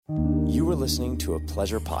You are listening to a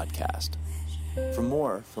Pleasure podcast. For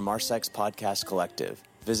more from our Sex Podcast Collective,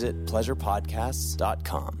 visit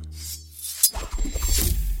pleasurepodcasts.com.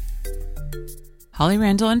 Holly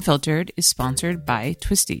Randall Unfiltered is sponsored by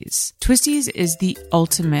Twisties. Twisties is the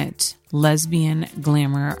ultimate lesbian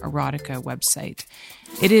glamour erotica website.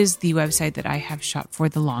 It is the website that I have shot for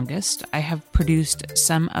the longest. I have produced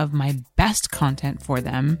some of my best content for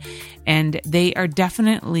them, and they are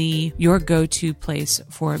definitely your go-to place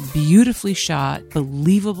for beautifully shot,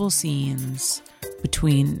 believable scenes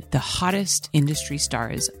between the hottest industry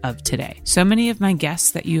stars of today. So many of my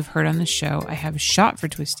guests that you've heard on the show, I have shot for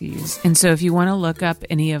Twisties. And so if you want to look up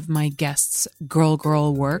any of my guests' girl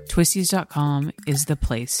work, twisties.com is the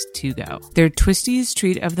place to go. Their Twisties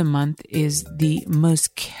treat of the month is the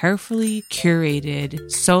most carefully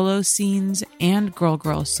curated solo scenes and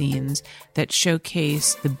girl scenes that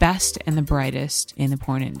showcase the best and the brightest in the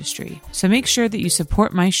porn industry. So make sure that you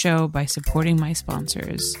support my show by supporting my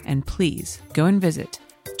sponsors, and please go and visit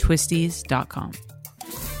twisties.com.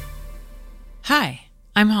 Hi,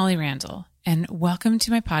 I'm Holly Randall, and welcome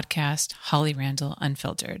to my podcast, Holly Randall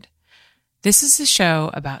Unfiltered. This is a show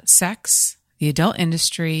about sex, the adult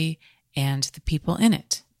industry, and the people in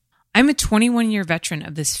it. I'm a 21-year veteran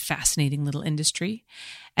of this fascinating little industry,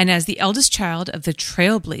 and as the eldest child of the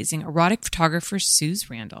trailblazing erotic photographer Suze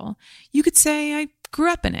Randall, you could say I grew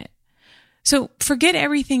up in it. So forget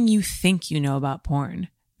everything you think you know about porn,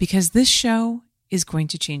 because this show is going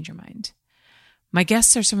to change your mind. My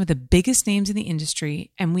guests are some of the biggest names in the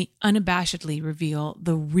industry, and we unabashedly reveal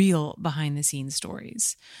the real behind-the-scenes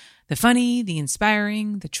stories. The funny, the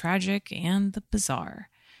inspiring, the tragic, and the bizarre.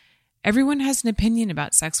 Everyone has an opinion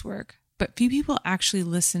about sex work, but few people actually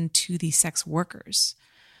listen to the sex workers.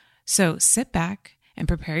 So sit back and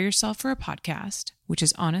prepare yourself for a podcast which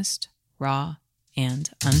is honest, raw, and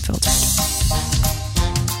unfiltered.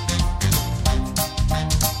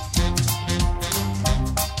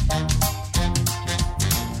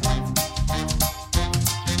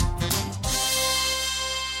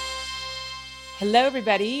 Hello,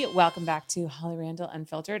 everybody. Welcome back to Holly Randall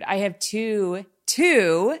Unfiltered. I have two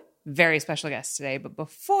very special guests today, but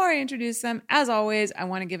before I introduce them, as always, I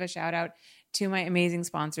want to give a shout out to my amazing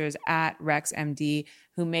sponsors at RexMD,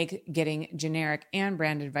 who make getting generic and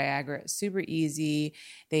branded Viagra super easy.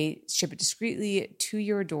 They ship it discreetly to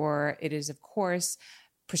your door. It is, of course,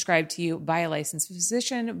 prescribed to you by a licensed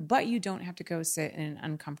physician, but you don't have to go sit in an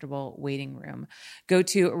uncomfortable waiting room. Go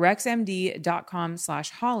to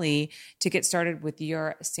rexmd.com/Holly to get started with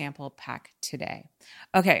your sample pack today.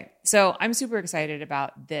 Okay, so I'm super excited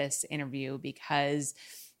about this interview because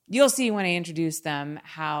you'll see when I introduce them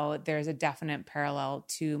how there's a definite parallel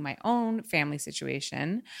to my own family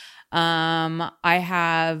situation. I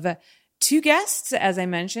have two guests, as I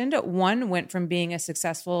mentioned. One went from being a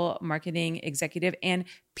successful marketing executive and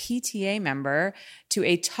PTA member to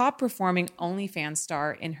a top-performing OnlyFans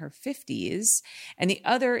star in her 50s. And the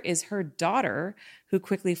other is her daughter, who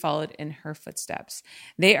quickly followed in her footsteps.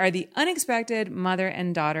 They are the unexpected mother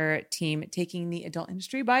and daughter team taking the adult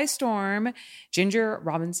industry by storm, Ginger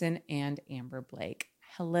Robinson and Amber Blake.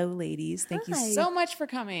 Hello, ladies. Thank you so much for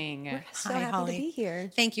coming. We're so Hi, happy Holly. to be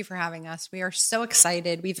here. Thank you for having us. We are so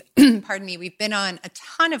excited. We've, we've been on a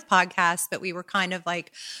ton of podcasts, but we were kind of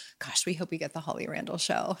like, gosh, we hope we get the Holly Randall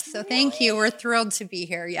show. So thank you. We're thrilled to be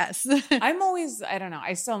here. Yes. I'm always, I don't know.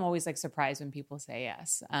 I still am always like surprised when people say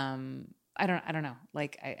yes. I don't know.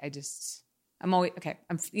 Like I'm always, okay.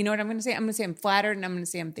 You know what I'm going to say? I'm going to say I'm flattered, and I'm going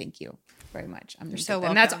to say thank you very much. You're so welcome.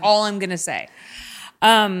 And that's all I'm going to say.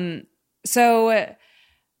 So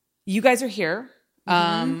you guys are here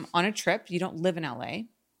on a trip. You don't live in LA.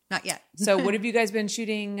 Not yet. So what have you guys been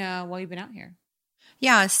shooting while you've been out here?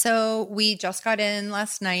 Yeah, so we just got in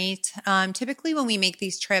last night. Typically when we make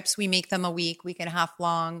these trips, we make them a week and a half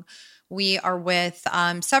long. We are with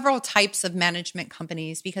several types of management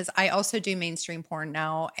companies because I also do mainstream porn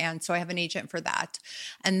now. And so I have an agent for that.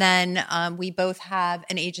 And then we both have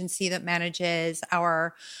an agency that manages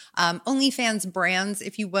our OnlyFans brands,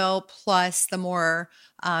 if you will, plus the more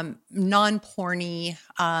non-porny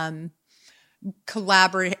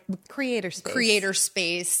creator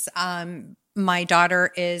space. My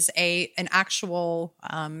daughter is an actual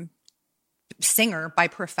singer by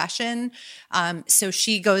profession. So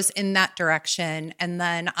she goes in that direction. And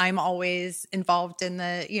then I'm always involved in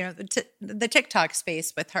the TikTok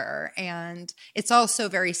space with her. And it's also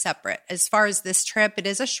very separate. As far as this trip, it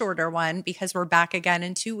is a shorter one because we're back again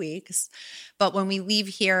in 2 weeks. But when we leave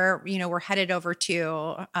here, we're headed over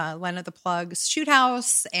to Lena the Plug's shoot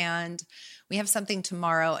house, and We have something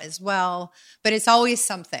tomorrow as well, but it's always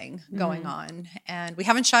something going on. And we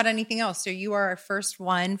haven't shot anything else. So you are our first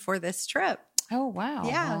one for this trip. Oh, wow.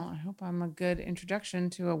 Yeah. Well, I hope I'm a good introduction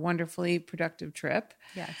to a wonderfully productive trip.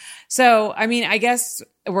 Yes. So, I mean, I guess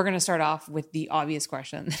we're going to start off with the obvious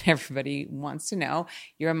question that everybody wants to know.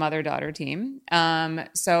 You're a mother-daughter team.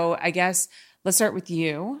 So I guess let's start with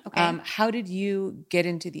you. Okay. How did you get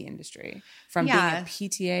into the industry from being a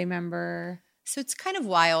PTA member? So it's kind of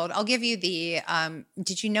wild. I'll give you the,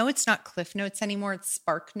 did you know it's not Cliff Notes anymore? It's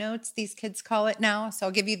Spark Notes, these kids call it now. So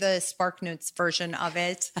I'll give you the Spark Notes version of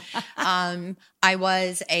it. I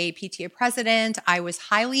was a PTA president. I was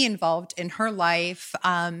highly involved in her life.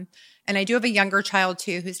 And I do have a younger child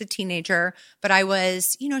too, who's a teenager, but I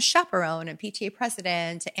was, chaperone and PTA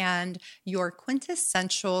president and your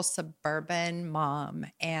quintessential suburban mom.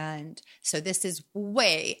 And so this is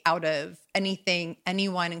way out of anything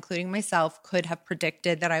anyone, including myself, could have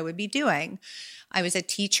predicted that I would be doing. I was a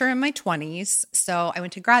teacher in my 20s. So I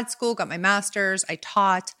went to grad school, got my master's, I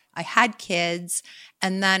taught, I had kids,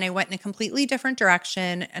 and then I went in a completely different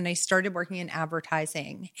direction and I started working in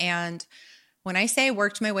advertising. And when I say I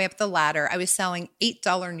worked my way up the ladder, I was selling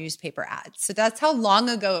 $8 newspaper ads. So that's how long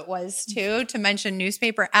ago it was too, to mention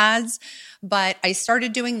newspaper ads. But I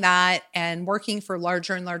started doing that and working for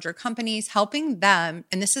larger and larger companies, helping them.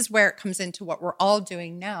 And this is where it comes into what we're all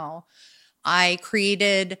doing now. I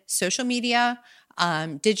created social media,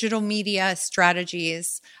 digital media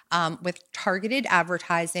strategies with targeted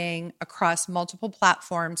advertising across multiple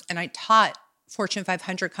platforms. And I taught Fortune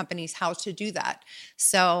 500 companies how to do that.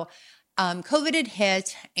 So COVID had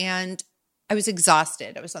hit and I was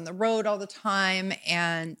exhausted. I was on the road all the time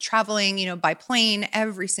and traveling, by plane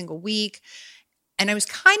every single week. And I was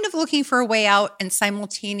kind of looking for a way out and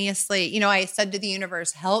simultaneously, I said to the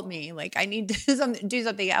universe, help me, like I need to do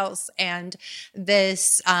something else. And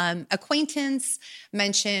this acquaintance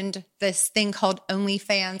mentioned this thing called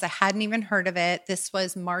OnlyFans. I hadn't even heard of it. This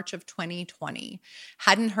was March of 2020.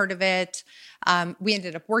 Hadn't heard of it. We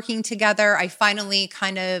ended up working together. I finally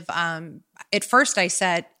kind of, at first I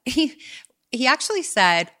said, he actually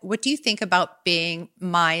said, what do you think about being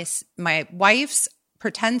my wife's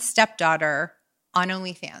pretend stepdaughter on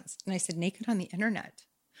OnlyFans? And I said, naked on the internet.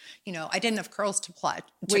 I didn't have curls to pluck.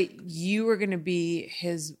 Wait, you were going to be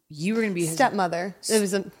his stepmother. It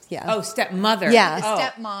was Oh, stepmother. Yeah.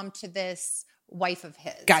 Stepmom to this wife of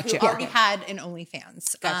his. Gotcha. Who already had an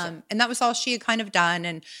OnlyFans. Gotcha. And that was all she had kind of done.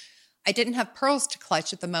 And I didn't have pearls to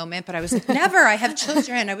clutch at the moment, but I was like, never, I have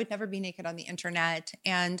children. I would never be naked on the internet.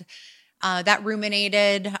 And that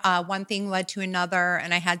ruminated. One thing led to another.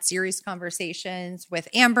 And I had serious conversations with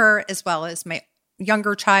Amber as well as my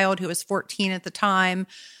younger child who was 14 at the time.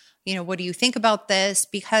 What do you think about this?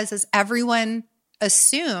 Because as everyone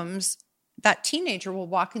assumes, that teenager will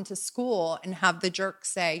walk into school and have the jerk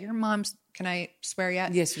say, your mom's, can I swear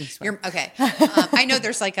yet? Yes, you can swear. Okay. I know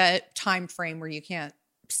there's like a time frame where you can't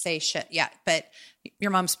say shit yet, but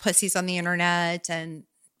your mom's pussy's on the internet. And,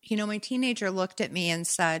 my teenager looked at me and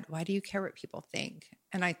said, why do you care what people think?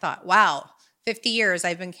 And I thought, wow, 50 years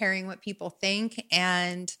I've been caring what people think.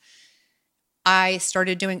 And I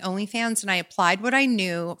started doing OnlyFans and I applied what I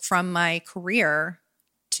knew from my career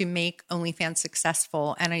to make OnlyFans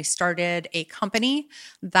successful. And I started a company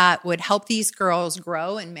that would help these girls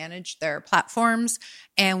grow and manage their platforms.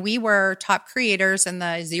 And we were top creators in the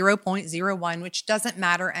 0.01, which doesn't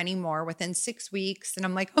matter anymore, within 6 weeks. And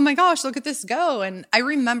I'm like, oh my gosh, look at this go. And I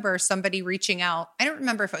remember somebody reaching out. I don't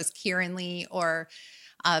remember if it was Kieran Lee or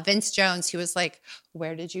Vince Jones, who was like,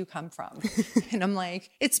 where did you come from? And I'm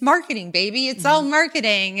like, it's marketing, baby. It's all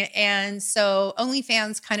marketing. And so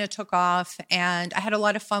OnlyFans kind of took off and I had a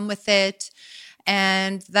lot of fun with it.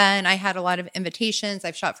 And then I had a lot of invitations.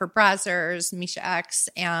 I've shot for Brazzers, Misha X,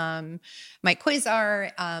 Mike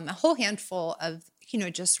Quasar, a whole handful of,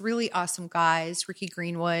 just really awesome guys, Ricky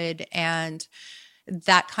Greenwood. And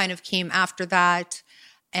that kind of came after that.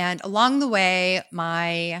 And along the way,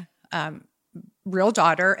 my real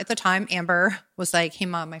daughter at the time, Amber, was like, hey,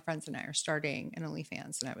 Mom, my friends and I are starting an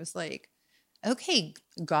OnlyFans. And I was like, okay,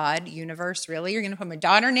 God, universe, really? You're going to put my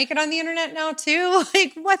daughter naked on the internet now too?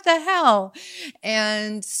 Like, what the hell?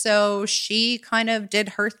 And so she kind of did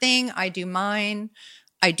her thing. I do mine.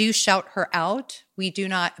 I do shout her out. We do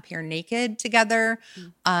not appear naked together.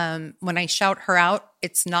 When I shout her out,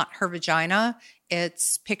 it's not her vagina.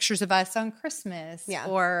 It's pictures of us on Christmas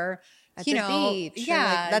or at the beach.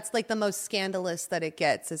 Yeah. That's like the most scandalous that it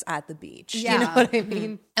gets is at the beach. Yeah. You know what I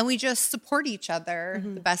mean? And we just support each other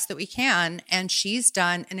the best that we can. And she's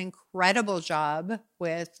done an incredible job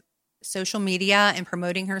with social media and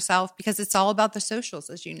promoting herself, because it's all about the socials,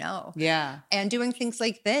 as you know. Yeah. And doing things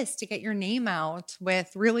like this to get your name out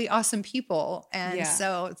with really awesome people. And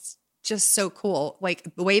so it's just so cool. Like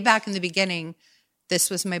way back in the beginning, this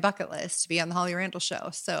was my bucket list to be on the Holly Randall Show.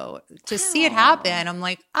 So to see it happen, I'm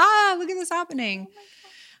like, look at this happening.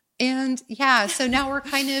 And so now we're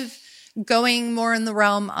kind of going more in the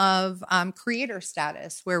realm of creator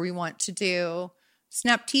status, where we want to do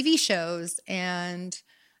Snap TV shows and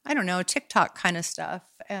I don't know, TikTok kind of stuff.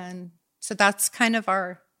 And so that's kind of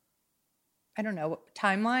our, I don't know,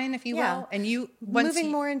 timeline, if you will. And you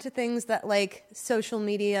moving more into things that like social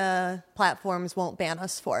media platforms won't ban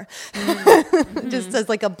us for, just as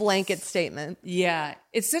like a blanket statement. Yeah,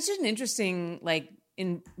 it's such an interesting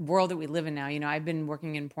in world that we live in now. You know, I've been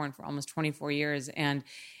working in porn for almost 24 years, and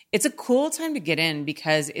it's a cool time to get in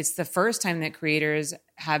because it's the first time that creators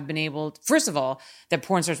have been able – first of all, that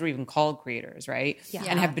porn stars were even called creators, right? Yeah.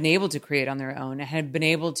 And have been able to create on their own and have been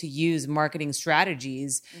able to use marketing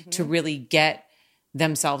strategies to really get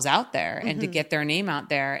themselves out there and to get their name out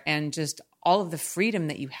there, and just all of the freedom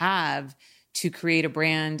that you have to create a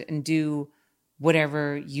brand and do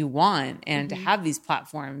whatever you want, and to have these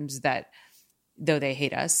platforms that, though they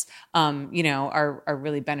hate us, are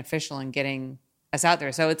really beneficial in getting – us out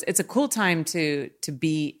there. So it's a cool time to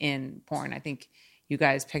be in porn. I think you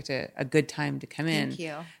guys picked a good time to come in. Thank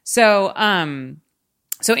you. So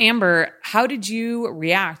Amber, how did you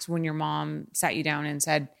react when your mom sat you down and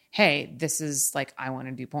said, "Hey, this is I want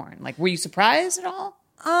to do porn"? Like, were you surprised at all?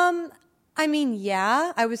 I mean,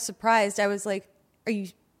 yeah, I was surprised. I was like,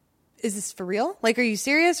 is this for real? Like, are you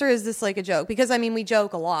serious, or is this like a joke? Because I mean, we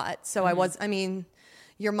joke a lot. So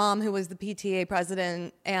your mom, who was the PTA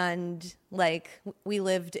president, and we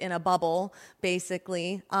lived in a bubble,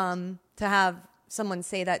 basically, to have someone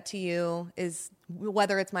say that to you is,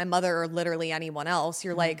 whether it's my mother or literally anyone else,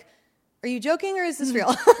 you're like, are you joking or is this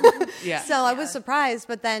real? So I was surprised,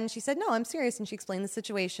 but then she said, no, I'm serious. And she explained the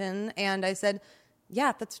situation. And I said,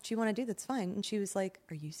 yeah, if that's what you want to do, that's fine. And she was like,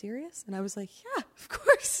 are you serious? And I was like, yeah, of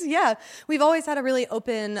course. Yeah. We've always had a really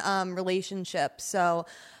open relationship. So,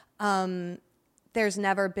 there's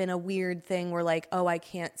never been a weird thing where I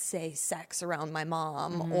can't say sex around my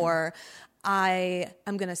mom, or I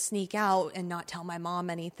am going to sneak out and not tell my mom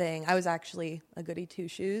anything. I was actually a goody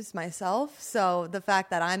two-shoes myself. So the fact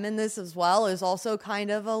that I'm in this as well is also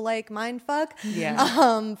kind of a mind fuck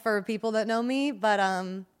for people that know me. But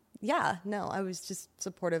I was just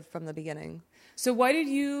supportive from the beginning. So why did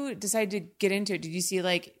you decide to get into it? Did you see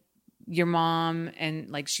your mom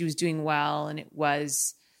and she was doing well and it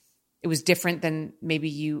was different than maybe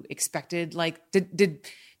you expected?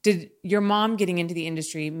 Did your mom getting into the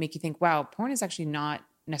industry make you think, wow, porn is actually not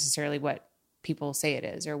necessarily what people say it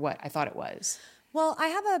is or what I thought it was? Well, I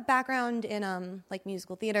have a background in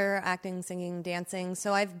musical theater, acting, singing, dancing.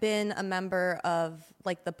 So I've been a member of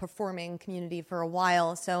the performing community for a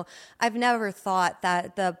while. So I've never thought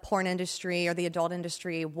that the porn industry or the adult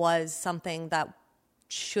industry was something that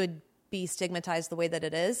should be stigmatized the way that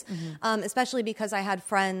it is, especially because I had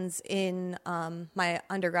friends in my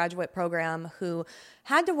undergraduate program who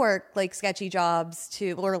had to work sketchy jobs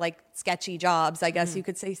sketchy jobs, I guess you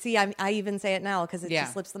could say. See, I even say it now because it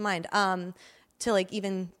just slips the mind, to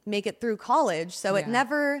even make it through college. So it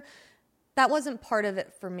never, that wasn't part of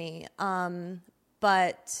it for me.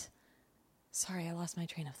 But sorry, I lost my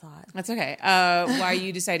train of thought. That's okay. Why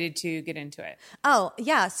you decided to get into it? Oh,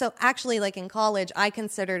 yeah. So actually, in college, I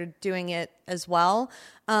considered doing it as well.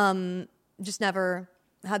 Just never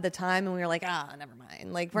had the time, and we were like, never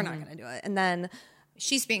mind. We're not going to do it. And then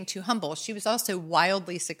she's being too humble. She was also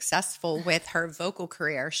wildly successful with her vocal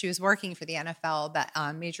career. She was working for the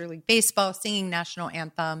NFL, Major League Baseball, singing national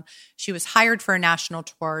anthem. She was hired for a national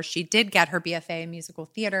tour. She did get her BFA in musical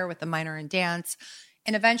theater with a minor in dance,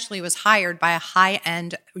 and eventually was hired by a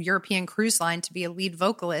high-end European cruise line to be a lead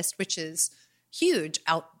vocalist, which is huge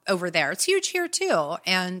out over there. It's huge here too.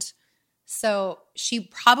 And so she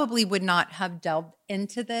probably would not have delved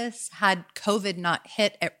into this had COVID not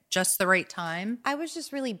hit at just the right time. I was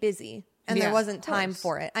just really busy and there wasn't time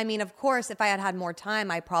for it. I mean, of course, if I had had more time,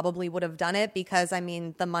 I probably would have done it because,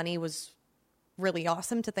 the money was really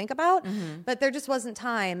awesome to think about, but there just wasn't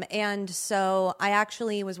time. And so I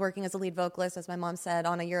actually was working as a lead vocalist, as my mom said,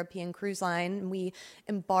 on a European cruise line. We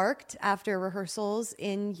embarked after rehearsals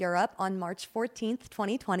in Europe on March 14th,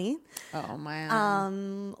 2020. Oh,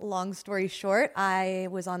 man. Long story short, I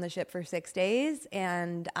was on the ship for 6 days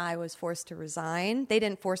and I was forced to resign. They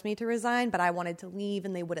didn't force me to resign, but I wanted to leave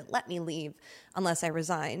and they wouldn't let me leave unless I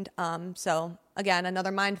resigned. So again,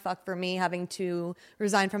 another mind fuck for me, having to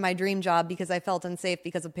resign from my dream job because I felt unsafe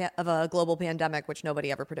because of a global pandemic, which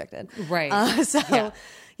nobody ever predicted. Right.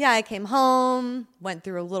 I came home, went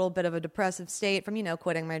through a little bit of a depressive state from,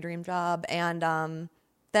 quitting my dream job. And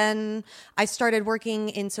then I started working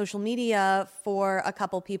in social media for a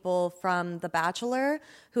couple people from The Bachelor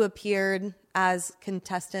who appeared as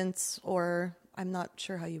contestants, or I'm not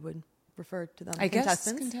sure how you would refer to them. I guess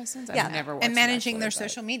contestants. Yeah. I've never watched And managing Bachelor, their but-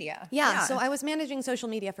 social media. Yeah, so I was managing social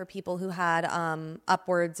media for people who had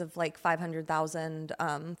upwards of like 500,000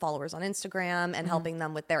 followers on Instagram and helping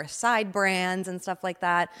them with their side brands and stuff like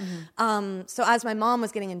that. So as my mom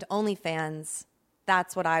was getting into OnlyFans,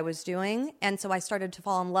 that's what I was doing. And so I started to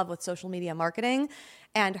fall in love with social media marketing,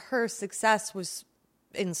 and her success was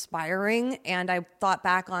inspiring. And I thought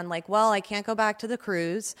back on like, well, I can't go back to the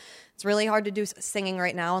cruise. It's really hard to do singing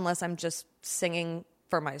right now unless I'm just singing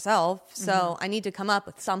for myself. So I need to come up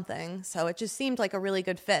with something. So it just seemed like a really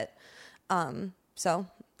good fit. So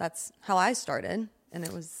that's how I started. And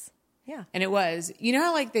it was, yeah. And it was,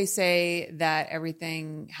 how like they say that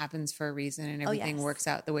everything happens for a reason and everything yes. works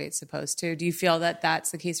out the way it's supposed to. Do you feel that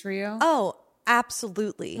that's the case for you? Oh,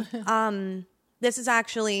 absolutely. This is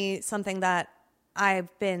actually something that I've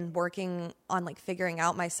been working on like figuring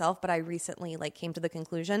out myself, but I recently like came to the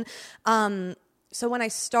conclusion. So when I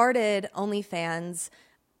started OnlyFans,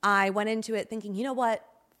 I went into it thinking, you know what?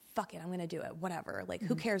 Fuck it. I'm going to do it. Whatever. Like,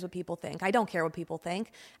 who cares what people think? I don't care what people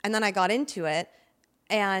think. And then I got into it.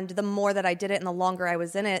 And the more that I did it and the longer I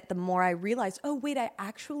was in it, the more I realized, oh, wait, I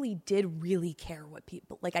actually did really care what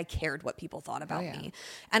people, like I cared what people thought about me.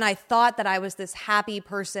 And I thought that I was this happy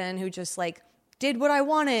person who just like did what I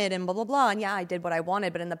wanted and blah, blah, blah. And yeah, I did what I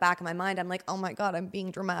wanted. But in the back of my mind, I'm like, oh my God, I'm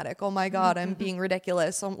being dramatic. Oh my God, I'm being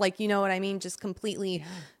ridiculous. So like, you know what I mean? Just completely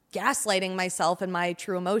gaslighting myself and my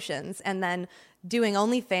true emotions. And then doing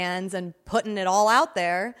OnlyFans and putting it all out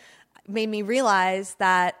there made me realize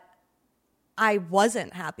that I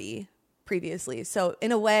wasn't happy previously. So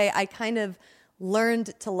in a way, I kind of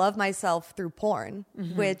learned to love myself through porn,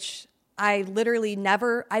 which I literally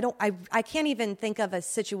never, I can't even think of a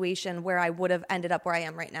situation where I would have ended up where I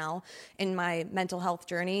am right now in my mental health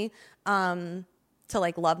journey, to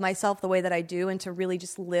like love myself the way that I do and to really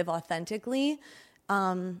just live authentically,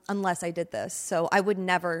 unless I did this. So I would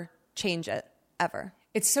never change it ever.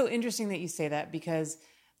 It's so interesting that you say that because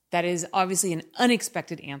that is obviously an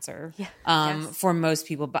unexpected answer for most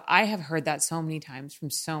people. But I have heard that so many times from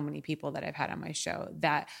so many people that I've had on my show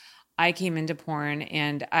that I came into porn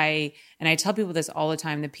and I tell people this all the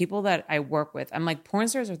time. The people that I work with, I'm like, porn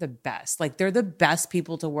stars are the best. Like they're the best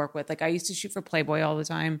people to work with. Like I used to shoot for Playboy all the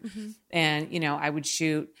time. And, I would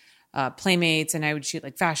shoot Playmates and I would shoot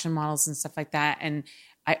like fashion models and stuff like that. And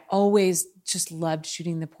I always just loved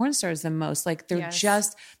shooting the porn stars the most. Like they're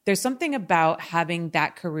there's something about having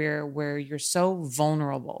that career where you're so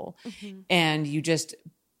vulnerable and you just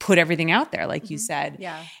put everything out there, like you said.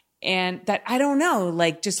 Yeah. And that, I don't know,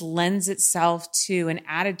 like just lends itself to an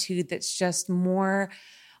attitude that's just more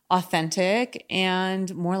authentic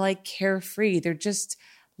and more like carefree. They're just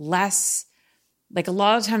less like a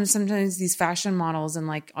lot of times, sometimes these fashion models and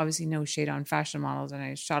like obviously no shade on fashion models. And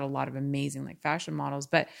I shot a lot of amazing like fashion models,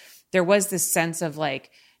 but there was this sense of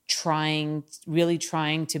like really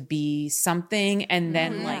trying to be something. And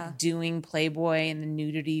then like doing Playboy and the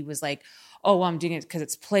nudity was like, oh, well, I'm doing it because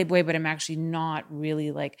it's Playboy, but I'm actually not really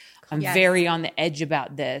like, I'm very on the edge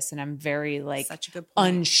about this. And I'm very like Such a good point.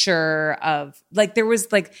 unsure of like, there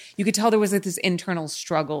was like, you could tell there was like this internal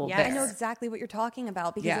struggle there. I know exactly what you're talking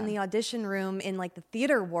about because in the audition room in like the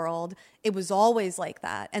theater world, it was always like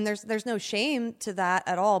that. And there's no shame to that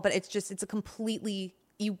at all, but it's a completely,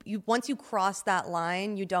 you once you cross that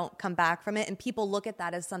line, you don't come back from it. And people look at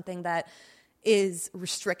that as something that is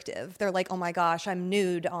restrictive. They're like, oh my gosh, I'm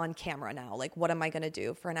nude on camera now. Like, what am I going to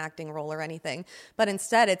do for an acting role or anything? But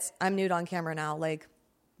instead it's, I'm nude on camera now. Like,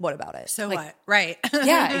 what about it? So like, what? Right.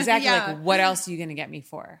 Yeah, exactly. Like, what else are you going to get me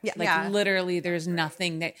for? Yeah. Like, literally, there's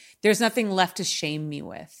nothing left to shame me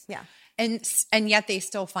with. Yeah. And yet they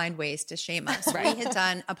still find ways to shame us. Right. We had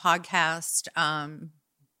done a podcast.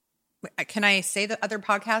 Can I say the other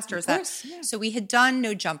podcast or is that? Yeah. So we had done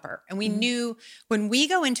No Jumper and we knew when we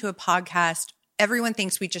go into a podcast, everyone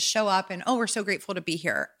thinks we just show up and, oh, we're so grateful to be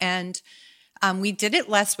here. And we did it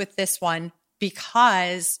less with this one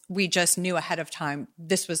because we just knew ahead of time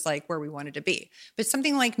this was like where we wanted to be. But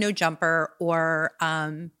something like No Jumper or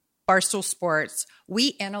Barstool Sports,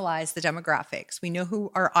 we analyze the demographics. We know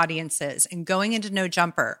who our audience is. And going into No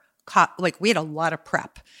Jumper, like we had a lot of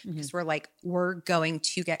prep because we're like, we're going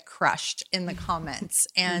to get crushed in the comments.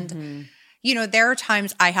 And you know, there are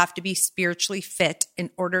times I have to be spiritually fit in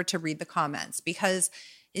order to read the comments because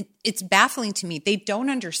it's baffling to me. They don't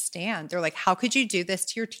understand. They're like, how could you do this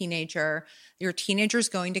to your teenager? Your teenager's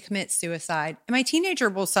going to commit suicide. And my teenager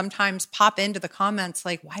will sometimes pop into the comments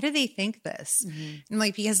like, why do they think this? I'm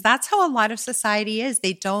like, because that's how a lot of society is.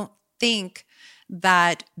 They don't think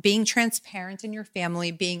that being transparent in your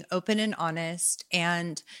family, being open and honest,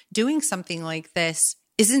 and doing something like this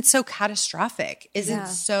isn't so catastrophic, isn't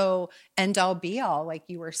so end all be all, like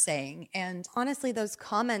you were saying. And honestly, those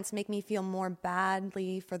comments make me feel more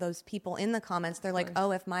badly for those people in the comments. They're like,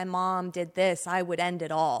 oh, if my mom did this, I would end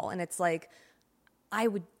it all. And it's like, I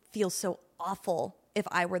would feel so awful if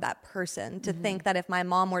I were that person to think that if my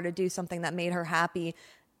mom were to do something that made her happy,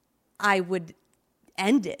 I would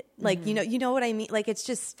end it. Like, you know what I mean? Like, it's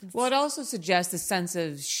just. Well, it also suggests a sense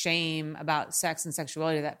of shame about sex and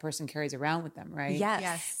sexuality that person carries around with them, right?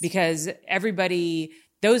 Yes. Because everybody,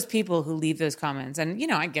 those people who leave those comments, and you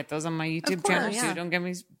know, I get those on my YouTube channel too. Don't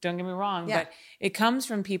get me wrong, but it comes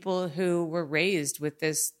from people who were raised with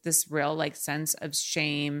this real like sense of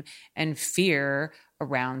shame and fear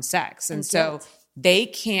around sex, and so guilt. They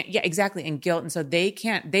can't, exactly, and guilt. And so they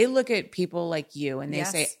look at people like you and they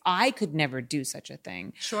say, I could never do such a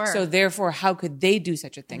thing. Sure. So therefore, how could they do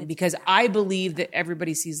such a thing? Because I believe that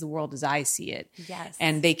everybody sees the world as I see it. Yes.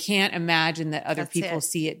 And they can't imagine that other people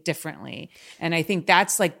see it differently. And I think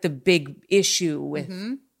that's like the big issue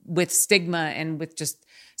with stigma and with just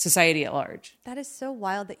society at large. That is so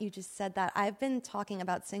wild that you just said that. I've been talking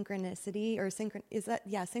about synchronicity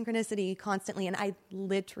synchronicity constantly. And I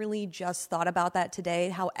literally just thought about that today,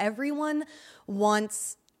 how everyone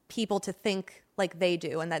wants people to think like they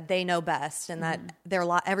do and that they know best and that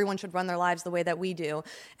everyone should run their lives the way that we do.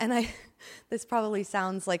 And this probably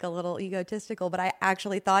sounds like a little egotistical, but I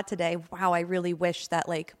actually thought today, wow, I really wish that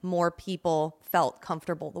like more people felt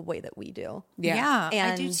comfortable the way that we do. Yeah,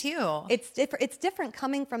 and I do too. It's different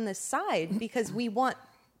coming from this side because we want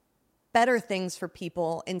better things for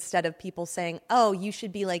people instead of people saying, oh, you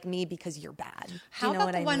should be like me because you're bad. How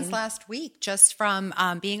about the ones last week just from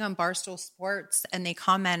being on Barstool Sports, and they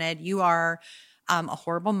commented, you are a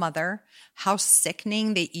horrible mother. How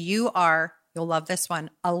sickening that you are, you'll love this one,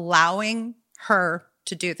 allowing her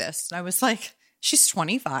to do this. And I was like, she's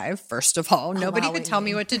 25, first of all. Nobody could tell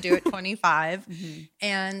me what to do at 25.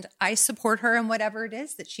 And I support her in whatever it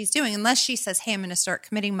is that she's doing. Unless she says, hey, I'm going to start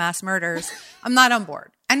committing mass murders, I'm not on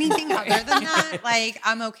board. Anything other than that, like,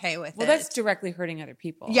 I'm okay with it. Well, that's directly hurting other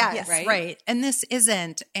people. Yes, right. And this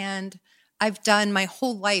isn't. And I've done my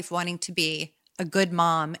whole life wanting to be a good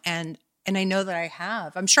mom. And I know that I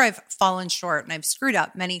have. I'm sure I've fallen short and I've screwed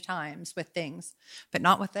up many times with things, but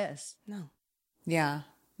not with this. No. Yeah.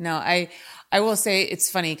 No, I will say it's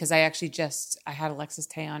funny because I had Alexis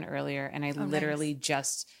Tay on earlier and I literally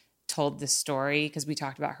just told this story because we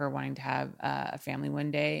talked about her wanting to have a family one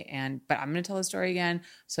day. But I'm going to tell the story again.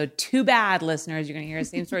 So too bad, listeners. You're going to hear the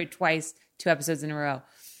same story twice, 2 episodes in a row.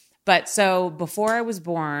 But so before I was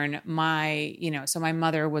born, my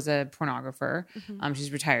mother was a pornographer.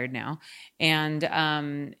 She's retired now. And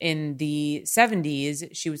in the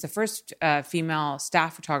 70s, she was the first female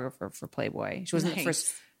staff photographer for Playboy. She wasn't the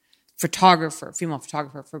first female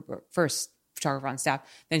photographer, first photographer on staff.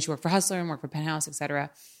 Then she worked for Hustler and worked for Penthouse, et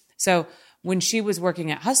cetera. So when she was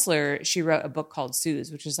working at Hustler, she wrote a book called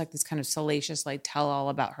Suze, which is like this kind of salacious, like tell all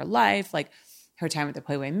about her life, like her time at the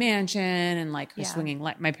Playboy Mansion and like her swinging,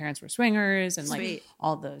 like my parents were swingers and like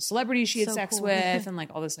all the celebrities she had sex with and like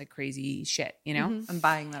all this like crazy shit, you know? I'm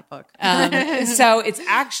buying that book. So it's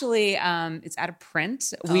actually, it's out of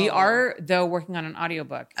print. We are though working on an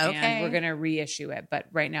audiobook and we're going to reissue it. But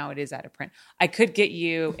right now it is out of print. I could get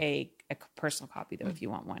you a personal copy though, if you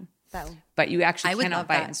want one. But you actually cannot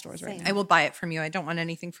buy it in stores right now. I will buy it from you. I don't want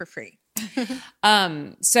anything for free.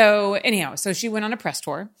 So anyhow, so she went on a press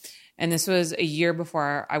tour. And this was a year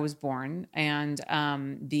before I was born. And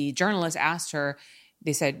the journalist asked her,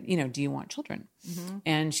 they said, do you want children?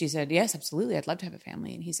 And she said, yes, absolutely. I'd love to have a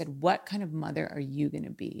family. And he said, what kind of mother are you going to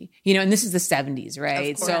be? And this is the 70s,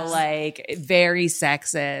 right? So like very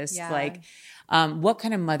sexist, like what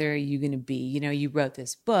kind of mother are you going to be? You wrote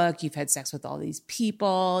this book, you've had sex with all these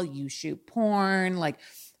people, you shoot porn, like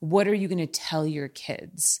what are you going to tell your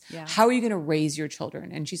kids? How are you going to raise your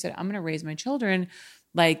children? And she said, I'm going to raise my children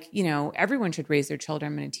like, everyone should raise their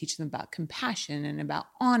children. I'm going to teach them about compassion and about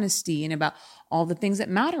honesty and about all the things that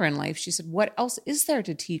matter in life. She said, what else is there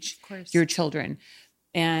to teach your children?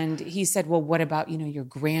 And he said, well, what about, your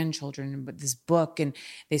grandchildren and this book? And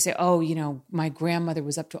they say, oh, my grandmother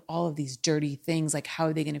was up to all of these dirty things. Like, how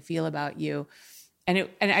are they going to feel about you? and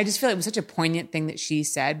I just feel like it was such a poignant thing that she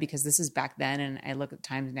said, because this is back then. And I look at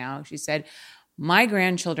times now, she said, my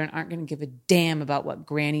grandchildren aren't going to give a damn about what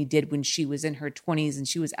Granny did when she was in her 20s and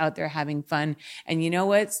she was out there having fun. And you know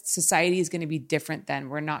what? Society is going to be different then.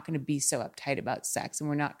 We're not going to be so uptight about sex, and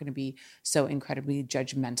we're not going to be so incredibly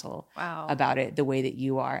judgmental about it the way that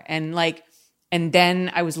you are. And like, and then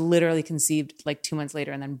I was literally conceived like 2 months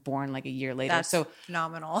later and then born like a year later. That's so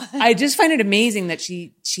phenomenal. I just find it amazing that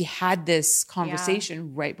she had this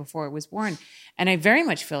conversation right before it was born. And I very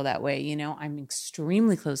much feel that way. You know, I'm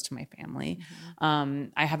extremely close to my family. I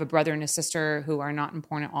have a brother and a sister who are not in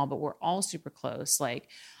porn at all, but we're all super close. Like,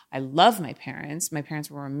 I love my parents. My parents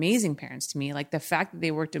were amazing parents to me. Like, the fact that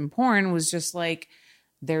they worked in porn was just like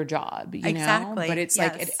their job, you know? But it's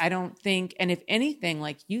like, I don't think, and if anything,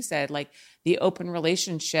 like you said, like the open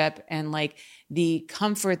relationship and like the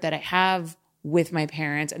comfort that I have with my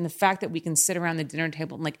parents and the fact that we can sit around the dinner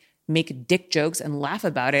table and like make dick jokes and laugh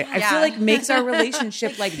about it, I feel like makes our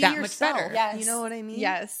relationship like that much better. Yes. You know what I mean?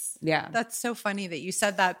 Yes. Yeah. That's so funny that you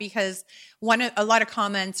said that, because a lot of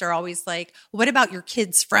comments are always like, what about your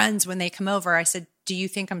kids' friends when they come over? I said, do you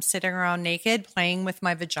think I'm sitting around naked playing with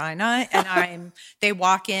my vagina and they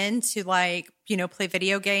walk in to like, you know, play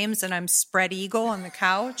video games and I'm spread eagle on the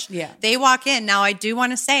couch? Yeah. They walk in. Now, I do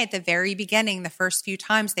want to say at the very beginning, the first few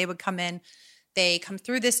times they would come in, they come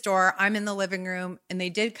through this door, I'm in the living room, and they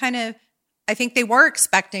did kind of, I think they were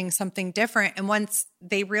expecting something different. And once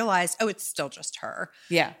they realized, oh, it's still just her.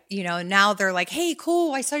 Yeah. You know, now they're like, hey,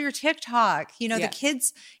 cool, I saw your TikTok. You know, the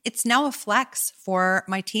kids, it's now a flex for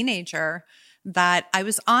my teenager that I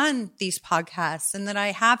was on these podcasts and that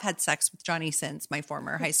I have had sex with Johnny Sins, my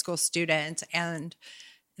former high school student. And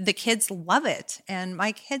the kids love it. And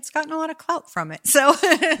my kid's gotten a lot of clout from it. So,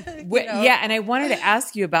 yeah. And I wanted to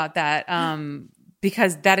ask you about that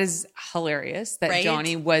because that is hilarious that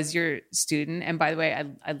Johnny was your student. And by the way,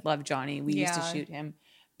 I love Johnny. We used to shoot him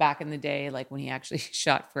back in the day, like when he actually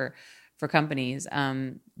shot for companies.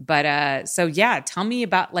 So yeah, tell me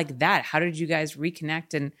about like that. How did you guys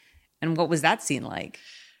reconnect and what was that scene like?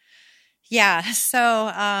 Yeah.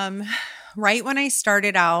 So right when I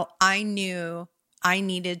started out, I knew I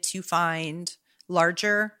needed to find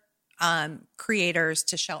larger creators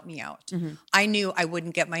to shout me out. Mm-hmm. I knew I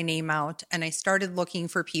wouldn't get my name out. And I started looking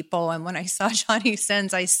for people. And when I saw Johnny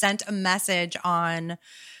Sins, I sent a message on,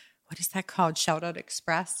 what is that called? Shout Out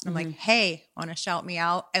Express. And I'm like, hey, want to shout me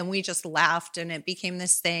out? And we just laughed and it became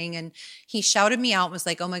this thing. And he shouted me out and was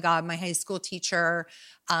like, oh my God, my high school teacher,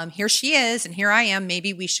 here she is. And here I am.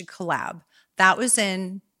 Maybe we should collab. That was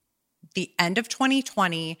in the end of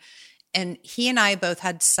 2020. And he and I both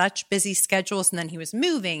had such busy schedules. And then he was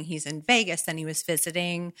moving. He's in Vegas. Then he was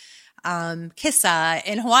visiting Kissa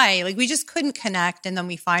in Hawaii. Like, we just couldn't connect. And then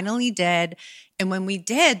we finally did. And when we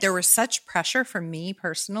did, there was such pressure from me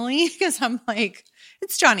personally, because I'm like,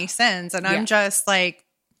 it's Johnny Sins. And I'm just like,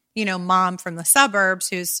 you know, mom from the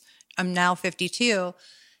suburbs I'm now 52.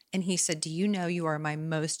 And he said, do you know you are my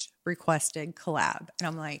most requested collab? And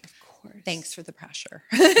I'm like, thanks for the pressure.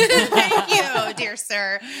 Thank you, dear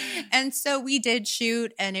sir. And so we did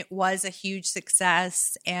shoot, and it was a huge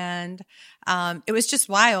success. And it was just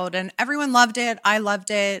wild. And everyone loved it. I loved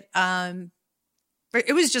it.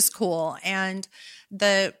 It was just cool. And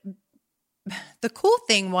the cool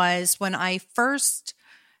thing was, when I first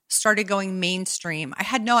started going mainstream, I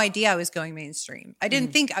had no idea I was going mainstream. I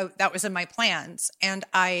didn't think that was in my plans. And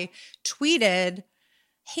I tweeted,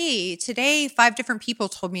 hey, today 5 different people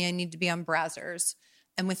told me I need to be on Brazzers.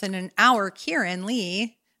 And within an hour, Kieran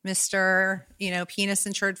Lee, Mr. Penis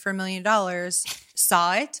Insured for $1 million,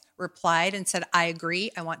 saw it, replied, and said, I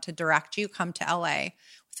agree. I want to direct you. Come to LA.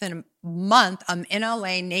 Within a month, I'm in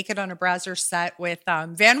LA naked on a Brazzers set with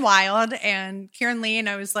Van Wild and Kieran Lee. And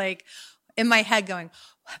I was like, in my head going,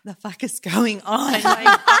 what the fuck is going on? Like,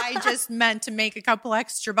 I just meant to make a couple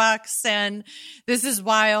extra bucks, and this is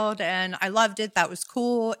wild. And I loved it. That was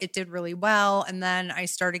cool. It did really well. And then I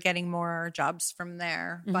started getting more jobs from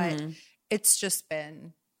there. But it's just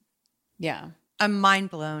been, I'm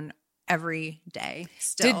mind blown every day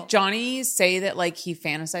still. Did Johnny say that like he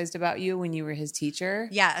fantasized about you when you were his teacher?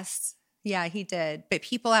 Yes. Yeah, he did. But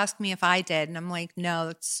people ask me if I did, and I'm like, no,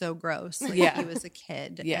 that's so gross. Like, he was a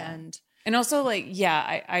kid. And also, like,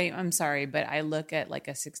 I'm sorry, but I look at like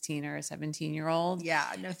a 16 or a 17-year-old. Yeah,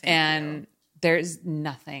 no thank you. And there's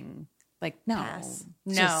nothing, like, no. Pass.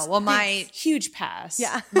 No, well, my huge pass.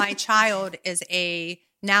 Yeah. My child is a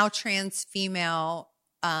now trans female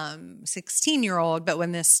 16-year-old, but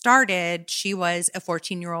when this started, she was a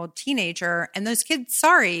 14-year-old teenager. And those kids,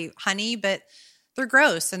 sorry, honey, but they're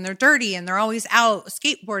gross and they're dirty and they're always out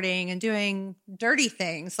skateboarding and doing dirty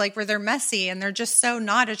things, like where they're messy and they're just so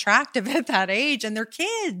not attractive at that age and they're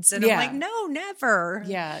kids. And I'm like, no, never.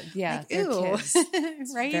 Yeah. Like, They're ew.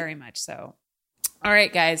 kids. Right? Very much so. All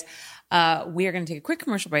right, guys. We are going to take a quick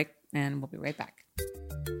commercial break and we'll be right back.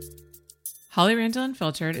 Holly Randall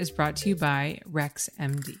Unfiltered is brought to you by Rex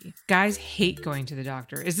MD. Guys hate going to the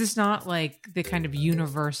doctor. Is this not like the kind of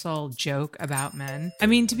universal joke about men? I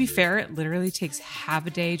mean, to be fair, it literally takes half a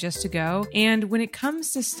day just to go. And when it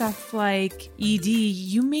comes to stuff like ED,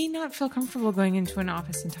 you may not feel comfortable going into an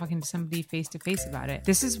office and talking to somebody face to face about it.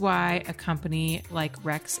 This is why a company like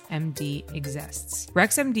Rex MD exists.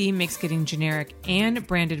 Rex MD makes getting generic and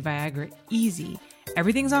branded Viagra easy.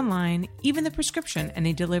 Everything's online, even the prescription, and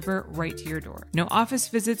they deliver right to your door. No office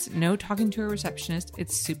visits, no talking to a receptionist.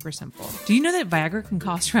 It's super simple. Do you know that Viagra can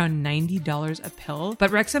cost around $90 a pill?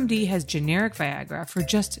 But RexMD has generic Viagra for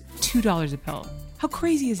just $2 a pill. How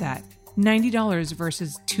crazy is that? $90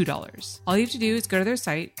 versus $2. All you have to do is go to their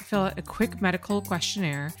site, fill out a quick medical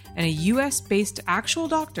questionnaire, and a US-based actual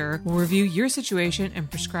doctor will review your situation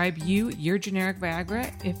and prescribe you your generic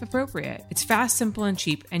Viagra if appropriate. It's fast, simple, and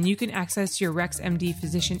cheap, and you can access your RexMD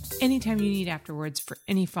physician anytime you need afterwards for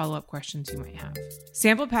any follow-up questions you might have.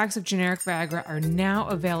 Sample packs of generic Viagra are now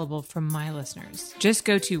available from my listeners. Just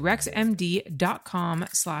go to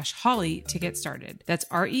rexmd.com/Holly to get started. That's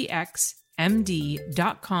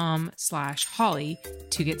REXMD.com/Holly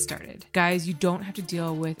to get started. Guys, you don't have to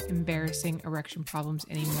deal with embarrassing erection problems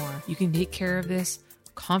anymore. You can take care of this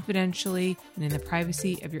confidentially and in the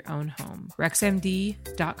privacy of your own home.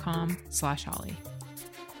 RexMD.com/Holly.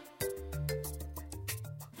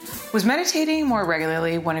 Was meditating more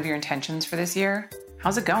regularly one of your intentions for this year?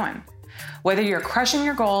 How's it going? Whether you're crushing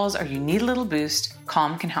your goals or you need a little boost,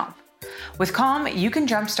 Calm can help. With Calm, you can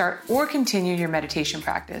jumpstart or continue your meditation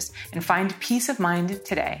practice and find peace of mind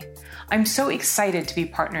today. I'm so excited to be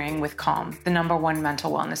partnering with Calm, the #1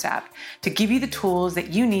 mental wellness app, to give you the tools that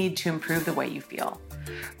you need to improve the way you feel.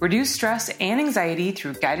 Reduce stress and anxiety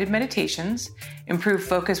through guided meditations, improve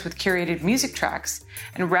focus with curated music tracks,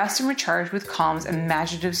 and rest and recharge with Calm's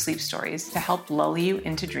imaginative sleep stories to help lull you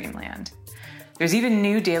into dreamland. There's even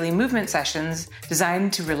new daily movement sessions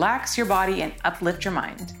designed to relax your body and uplift your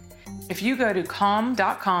mind. If you go to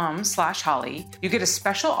calm.com/Holly, you get a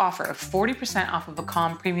special offer of 40% off of a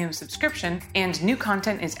Calm premium subscription, and new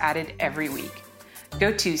content is added every week.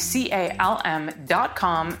 Go to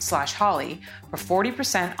calm.com/Holly for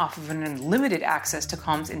 40% off of an unlimited access to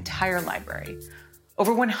Calm's entire library.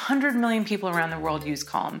 Over 100 million people around the world use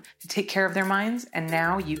Calm to take care of their minds, and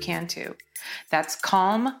now you can too. That's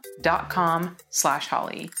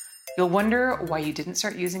calm.com/Holly. You'll wonder why you didn't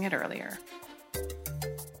start using it earlier.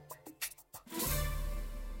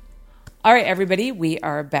 All right, everybody, we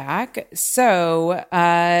are back. So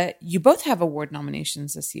you both have award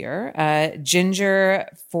nominations this year. Ginger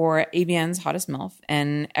for AVN's Hottest MILF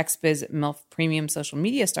and XBiz MILF Premium Social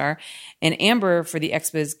Media Star, and Amber for the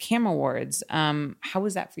XBiz Cam Awards. How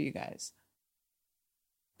was that for you guys?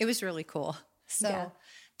 It was really cool. So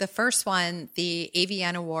the first one, the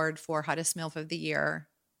AVN Award for Hottest MILF of the Year,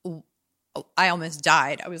 I almost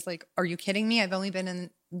died. I was like, are you kidding me? I've only been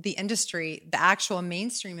in the industry, the actual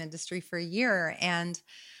mainstream industry, for a year. And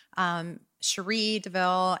Cherie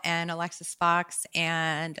DeVille and Alexis Fox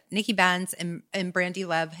and Nikki Benz and Brandy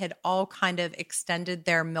Lev had all kind of extended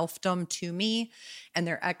their MILFdom to me and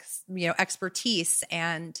their expertise.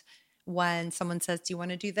 And when someone says, do you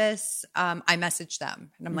want to do this? I message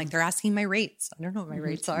them and I'm like, they're asking my rates. I don't know what my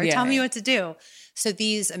rates are. Tell me what to do. So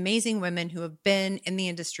these amazing women who have been in the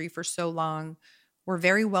industry for so long were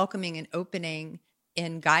very welcoming and opening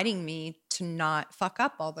in guiding me to not fuck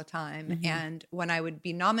up all the time. Mm-hmm. And when I would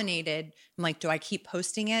be nominated, I'm like, do I keep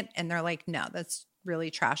posting it? And they're like, no, that's really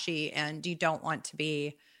trashy. And you don't want to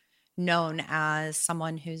be known as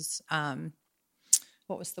someone who's,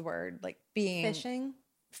 what was the word? Like being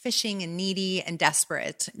fishing and needy and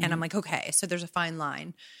desperate. Mm-hmm. And I'm like, okay, so there's a fine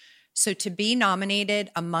line. So to be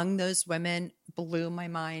nominated among those women blew my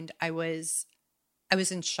mind. I was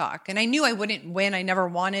in shock, and I knew I wouldn't win. I never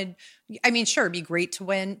wanted, I mean, sure, it'd be great to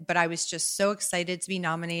win, but I was just so excited to be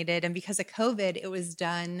nominated. And because of COVID, it was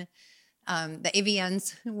done. The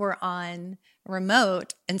AVNs were on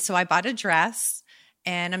remote. And so I bought a dress,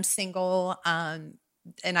 and I'm single.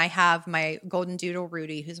 And I have my golden doodle,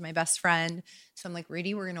 Rudy, who's my best friend. So I'm like,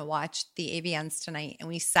 Rudy, we're going to watch the AVNs tonight. And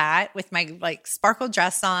we sat with my like sparkle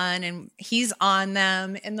dress on, and he's on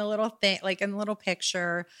them in the little thing, like in the little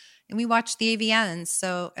picture. And we watched the AVNs.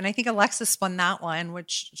 So, and I think Alexis won that one,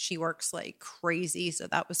 which she works like crazy. So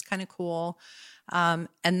that was kind of cool. And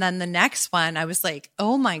then the next one, I was like,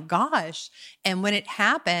 oh my gosh. And when it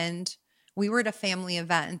happened, we were at a family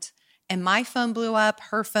event and my phone blew up,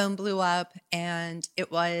 her phone blew up, and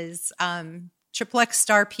it was XXX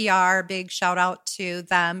Star PR, big shout out to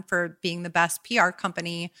them for being the best PR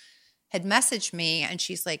company, had messaged me, and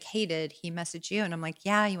she's like, hey, did he message you? And I'm like,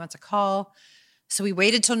 yeah, he wants a call. So we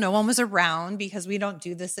waited till no one was around because we don't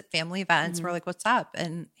do this at family events. Mm-hmm. We're like, what's up?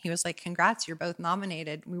 And he was like, congrats, you're both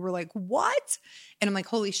nominated. We were like, what? And I'm like,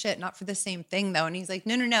 holy shit, not for the same thing though. And he's like,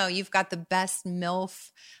 no, you've got the best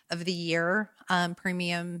MILF of the year,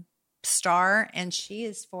 premium star. And she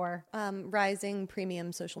is for rising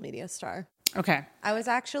premium social media star. Okay. I was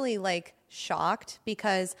actually like shocked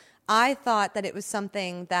because I thought that it was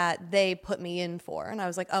something that they put me in for. And I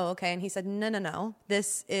was like, oh, okay. And he said, no.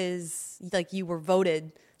 This is like you were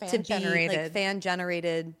voted to be like fan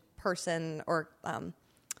generated person or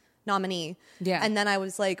nominee. Yeah. And then I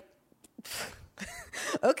was like,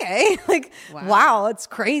 okay, like, wow, it's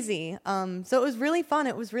crazy. So it was really fun.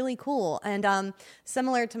 It was really cool. And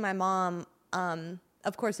similar to my mom,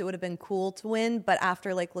 of course, it would have been cool to win, but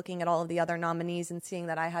after like looking at all of the other nominees and seeing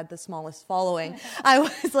that I had the smallest following, I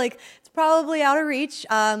was like, it's probably out of reach.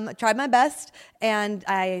 I tried my best, and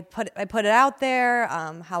I put it out there.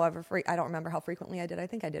 However, I don't remember how frequently I did. I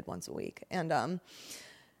think I did once a week, and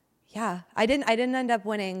yeah, I didn't end up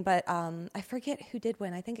winning, but I forget who did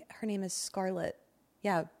win. I think her name is Scarlett.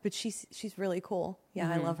 Yeah, but she's really cool.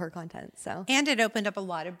 Yeah, I love her content. So, and it opened up a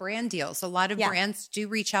lot of brand deals. A lot of brands do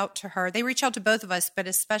reach out to her. They reach out to both of us, but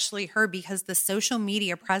especially her because the social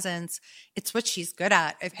media presence, it's what she's good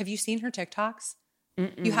at. Have you seen her TikToks?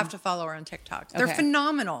 Mm-mm. You have to follow her on TikTok. They're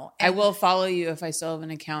phenomenal. I will follow you if I still have an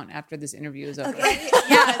account after this interview is over. Okay.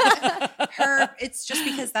 Yeah, it's just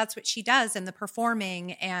because that's what she does in the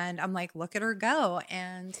performing, and I'm like, look at her go.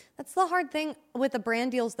 And that's the hard thing with the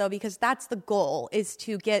brand deals, though, because that's the goal, is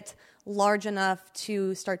to get large enough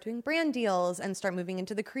to start doing brand deals and start moving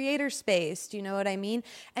into the creator space. Do you know what I mean?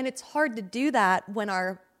 And it's hard to do that when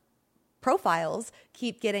our profiles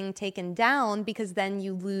keep getting taken down, because then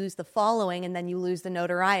you lose the following and then you lose the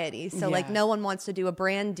notoriety. So like no one wants to do a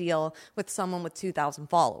brand deal with someone with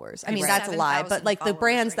 2,000 followers. I mean, that's a lie, but like the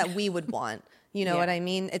brands that we would want, you know what I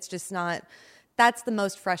mean? It's just not, that's the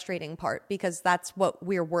most frustrating part, because that's what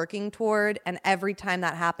we're working toward. And every time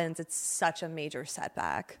that happens, it's such a major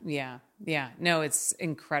setback. Yeah. No, it's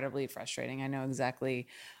incredibly frustrating. I know exactly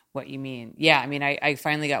what you mean. Yeah. I mean, I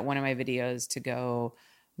finally got one of my videos to go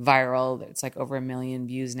viral. It's like over 1 million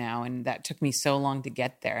views now, and that took me so long to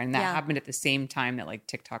get there, and that happened at the same time that like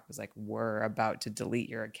TikTok was like, we're about to delete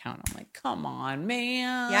your account. I'm like, come on,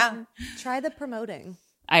 man. Try the promoting.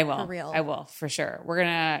 I will. For real. I will, for sure.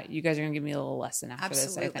 You guys are gonna give me a little lesson after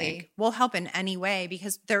this, I think. We'll help in any way,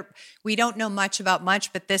 because we don't know much about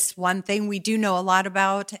much, but this one thing we do know a lot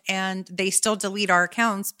about, and they still delete our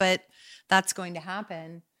accounts, but that's going to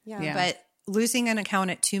happen. Yeah. But losing an account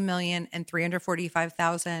at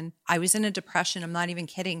 2,345,000, I was in a depression. I'm not even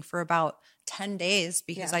kidding, for about 10 days,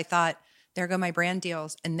 because I thought, there go my brand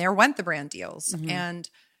deals, and there went the brand deals, and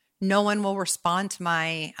no one will respond to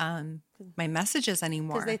my my messages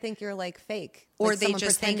anymore because they think you're like fake, or like they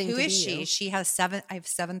just think, who is she? She has I have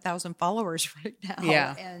 7,000 followers right now.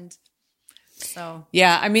 Yeah, and so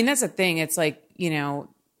I mean, that's the thing. It's like,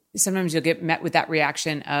 sometimes you'll get met with that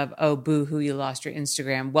reaction of, oh, boo hoo, you lost your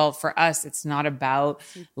Instagram. Well, for us, it's not about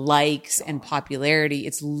likes and popularity.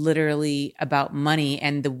 It's literally about money.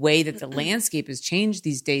 And the way that the landscape has changed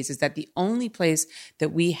these days is that the only place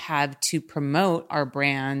that we have to promote our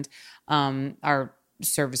brand, our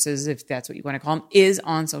services, if that's what you want to call them, is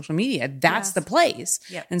on social media. That's the place.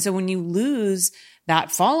 Yep. And so when you lose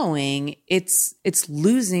that following, it's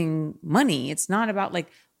losing money. It's not about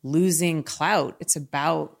like losing clout. It's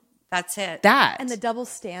about that's it. And the double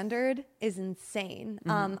standard is insane.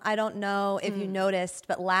 I don't know if you noticed,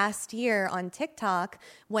 but last year on TikTok,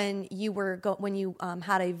 when you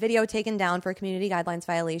had a video taken down for a community guidelines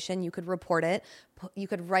violation, you could report it. You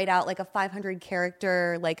could write out like a 500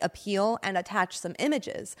 character like appeal and attach some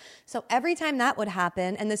images. So every time that would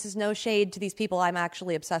happen, and this is no shade to these people, I'm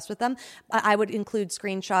actually obsessed with them, I would include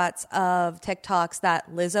screenshots of TikToks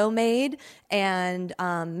that Lizzo made and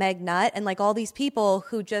Meg Nutt and like all these people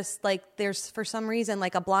who just like, there's for some reason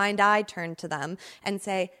like a blind eye turned to them and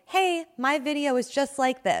say, hey, my video is just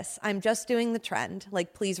like this. I'm just doing the trend.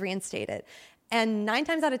 Like, please reinstate it. And 9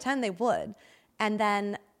 times out of 10, they would. And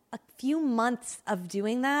then a few months of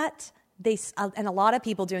doing that, and a lot of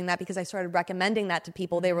people doing that because I started recommending that to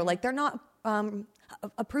people. They were like, they're not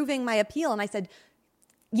approving my appeal. And I said,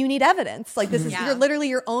 you need evidence. Like this is, you're literally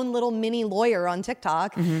your own little mini lawyer on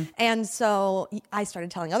TikTok. And so I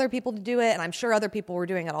started telling other people to do it, and I'm sure other people were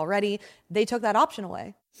doing it already. They took that option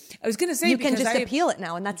away. I was going to say, you can just appeal it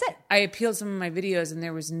now, and that's it. I appealed some of my videos, and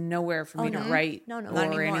there was nowhere for me to write not or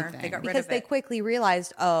anymore. anything. They got rid of it. They quickly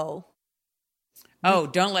realized, don't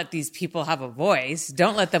let these people have a voice.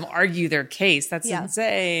 Don't let them argue their case. That's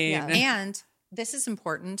insane. Yeah. And this is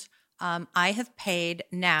important. I have paid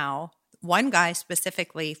now one guy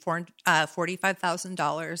specifically for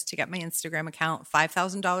 $45,000 to get my Instagram account,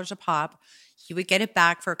 $5,000 a pop. He would get it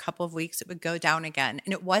back for a couple of weeks. It would go down again.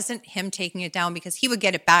 And it wasn't him taking it down because he would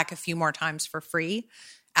get it back a few more times for free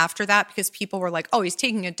after that, because people were like, oh, he's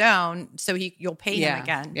taking it down, so you'll pay him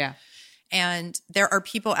again. Yeah. And there are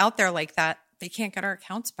people out there like that. They can't get our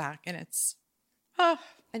accounts back. And it's, I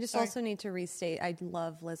just also need to restate, I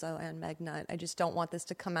love Lizzo and Meg Nutt. I just don't want this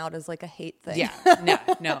to come out as like a hate thing. Yeah.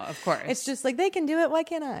 No, of course. It's just like, they can do it. Why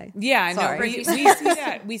can't I? Yeah, no, we see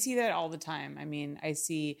that. We see that all the time. I mean, I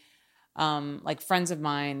see like friends of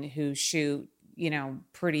mine who shoot,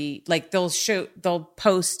 pretty, like they'll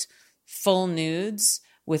post full nudes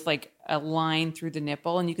with like a line through the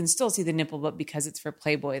nipple, and you can still see the nipple, but because it's for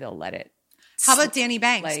Playboy, they'll let it. How about Danny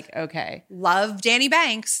Banks? Like, okay. Love Danny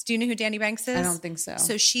Banks. Do you know who Danny Banks is? I don't think so.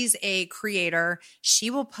 So she's a creator.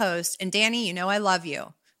 She will post, and Danny, I love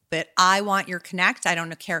you, but I want your connect. I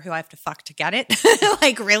don't care who I have to fuck to get it.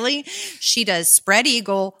 Like, really? She does spread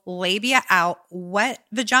eagle, labia out, wet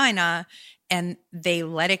vagina, and they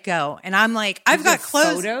let it go. And I'm like, I've got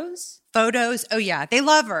clothes. Photos. Oh, yeah. They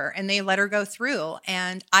love her, and they let her go through.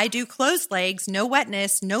 And I do closed legs, no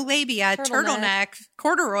wetness, no labia, turtleneck,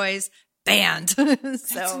 corduroys, banned.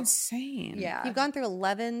 That's insane. Yeah. You've gone through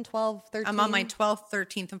 11, 12, 13. I'm on my 12th,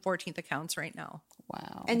 13th, and 14th accounts right now.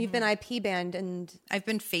 Wow. And you've been IP banned, and I've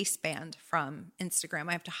been face banned from Instagram.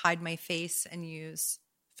 I have to hide my face and use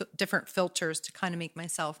different filters to kind of make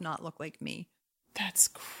myself not look like me. That's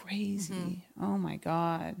crazy. Oh my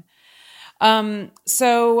God.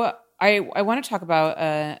 So I want to talk about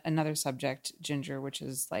another subject, Ginger, which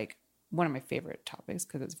is like one of my favorite topics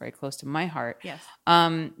because it's very close to my heart. Yes.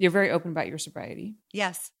 You're very open about your sobriety.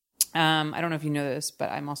 Yes. I don't know if you know this,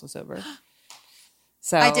 but I'm also sober.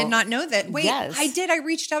 So I did not know that. Wait, yes. I did. I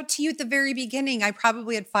reached out to you at the very beginning. I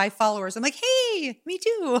probably had 5 followers. I'm like, hey, me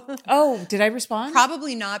too. Oh, did I respond?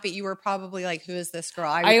 Probably not, but you were probably like, who is this girl?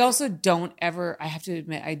 I also don't ever, I have to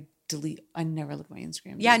admit, I never look at my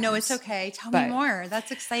Instagram. Yeah, no, it's okay. Tell me more. That's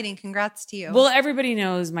exciting. Congrats to you. Well, everybody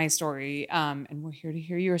knows my story, and we're here to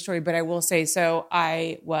hear your story. But I will say, so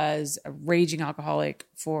I was a raging alcoholic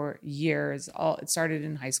for years. It started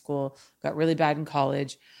in high school, got really bad in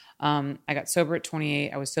college. I got sober at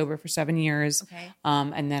 28. I was sober for 7 years. Okay.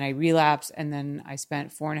 And then I relapsed, and then I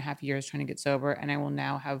spent 4.5 years trying to get sober, and I will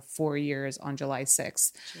now have 4 years on July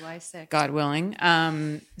 6th. July 6th. God willing.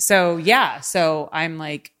 So I'm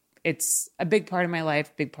like, it's a big part of my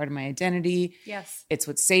life, big part of my identity. Yes. It's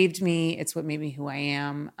what saved me. It's what made me who I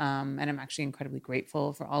am. And I'm actually incredibly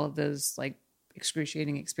grateful for all of those like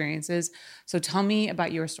excruciating experiences. So tell me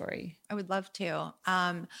about your story. I would love to.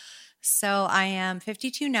 So I am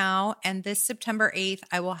 52 now, and this September 8th,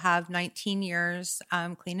 I will have 19 years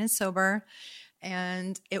clean and sober.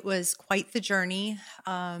 And it was quite the journey.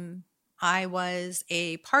 I was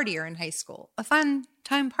a partier in high school, a fun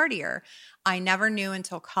time partier. I never knew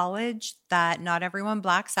until college that not everyone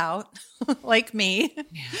blacks out like me.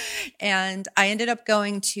 Yeah. And I ended up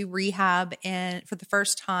going to rehab for the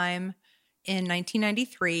first time in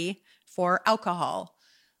 1993 for alcohol.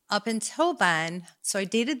 Up until then, so I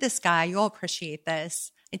dated this guy. You'll appreciate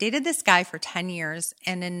this. I dated this guy for 10 years.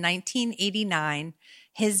 And in 1989,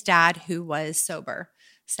 his dad, who was sober,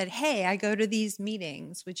 said, hey, I go to these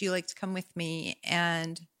meetings. Would you like to come with me?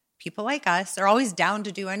 And people like us are always down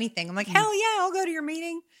to do anything. I'm like, hell yeah, I'll go to your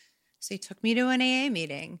meeting. So he took me to an AA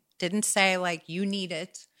meeting. Didn't say like, you need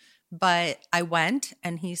it. But I went,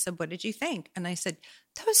 and he said, what did you think? And I said,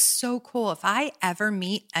 that was so cool. If I ever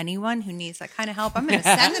meet anyone who needs that kind of help, I'm going to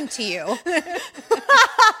send them to you.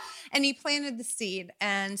 And he planted the seed.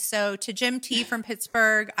 And so to Jim T from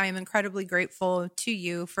Pittsburgh, I am incredibly grateful to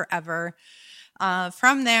you forever.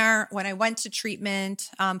 From there, when I went to treatment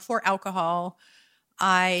for alcohol,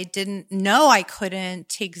 I didn't know I couldn't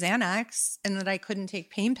take Xanax and that I couldn't take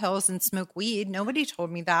pain pills and smoke weed. Nobody told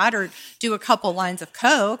me that, or do a couple lines of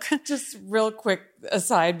Coke. Just real quick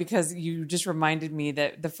aside, because you just reminded me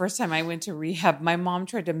that the first time I went to rehab, my mom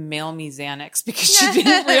tried to mail me Xanax because she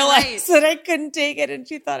didn't realize that I couldn't take it, and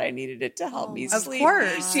she thought I needed it to help me sleep. Of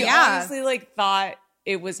course. She honestly thought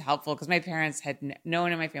it was helpful because my parents had no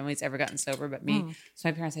one in my family has ever gotten sober but me. So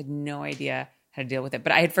my parents had no idea how to deal with it.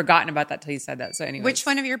 But I had forgotten about that till you said that. So anyway, Which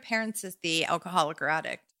one of your parents is the alcoholic or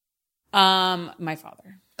addict? My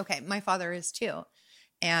father. Okay, my father is too.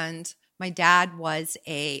 And my dad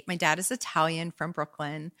is Italian from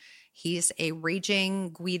Brooklyn. He's a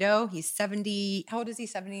raging Guido. He's 70. How old is he?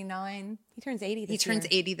 79? He turns 80 this year. He turns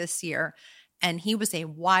 80 this year. And he was a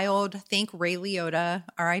wild, think Ray Liotta,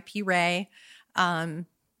 R.I.P. Ray,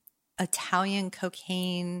 Italian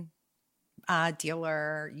cocaine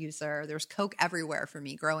dealer, user. There was coke everywhere for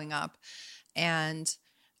me growing up. And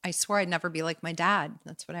I swore I'd never be like my dad.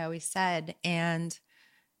 That's what I always said. And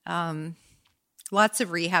lots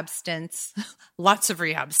of rehab stints,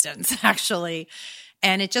 actually.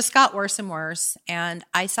 And it just got worse and worse. And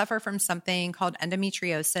I suffer from something called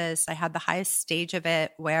endometriosis. I had the highest stage of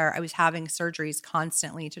it where I was having surgeries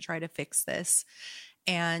constantly to try to fix this.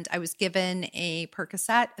 And I was given a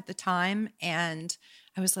Percocet at the time. And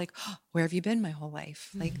I was like, oh, where have you been my whole life?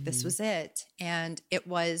 Like, this was it. And it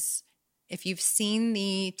was, if you've seen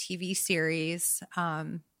the TV series,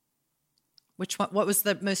 which one? What was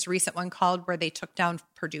the most recent one called where they took down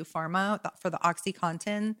Purdue Pharma for the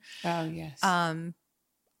OxyContin? Oh, yes.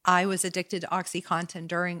 I was addicted to OxyContin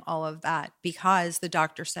during all of that because the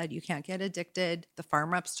doctor said you can't get addicted. The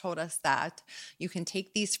farm reps told us that you can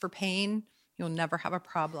take these for pain. You'll never have a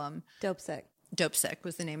problem. Dope Sick. Dope Sick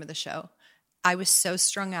was the name of the show. I was so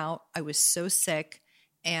strung out. I was so sick.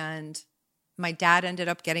 And my dad ended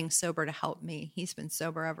up getting sober to help me. He's been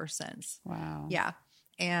sober ever since. Wow. Yeah.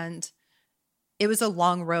 And it was a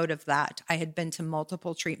long road of that. I had been to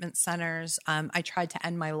multiple treatment centers. I tried to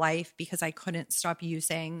end my life because I couldn't stop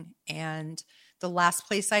using. And the last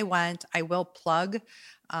place I went, I will plug,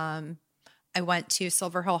 I went to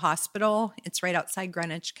Silver Hill Hospital. It's right outside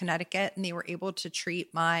Greenwich, Connecticut. And they were able to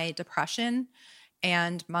treat my depression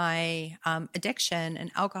and my addiction and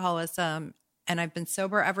alcoholism. And I've been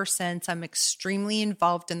sober ever since. I'm extremely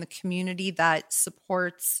involved in the community that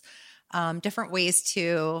supports different ways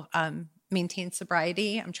to maintain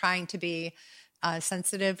sobriety. I'm trying to be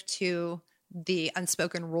sensitive to the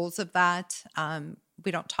unspoken rules of that.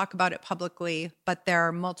 We don't talk about it publicly, but there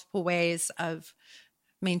are multiple ways of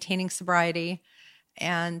maintaining sobriety.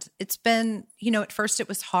 And it's been, at first it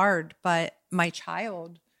was hard, but my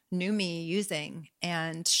child knew me using,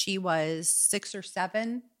 and she was 6 or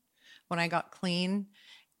 7 when I got clean.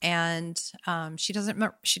 And she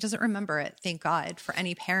doesn't remember it, thank God, for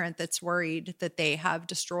any parent that's worried that they have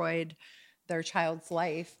destroyed their child's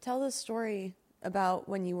life. Tell the story about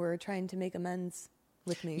when you were trying to make amends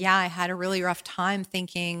with me. Yeah, I had a really rough time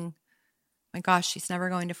thinking, my gosh, she's never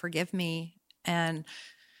going to forgive me. And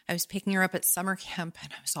I was picking her up at summer camp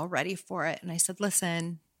and I was all ready for it. And I said,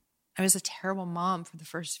 listen, I was a terrible mom for the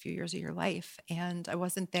first few years of your life and I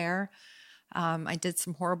wasn't there. I did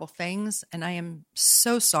some horrible things and I am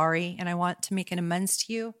so sorry and I want to make an amends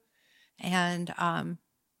to you. And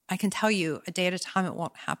I can tell you a day at a time it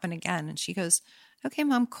won't happen again. And she goes, okay,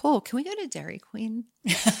 Mom, cool. Can we go to Dairy Queen?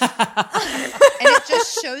 And it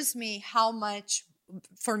just shows me how much,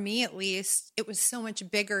 for me at least, it was so much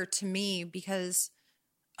bigger to me because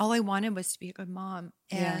all I wanted was to be a good mom.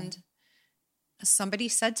 And somebody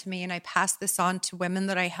said to me, and I passed this on to women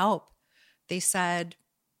that I help, they said,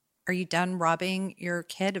 are you done robbing your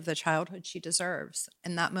kid of the childhood she deserves?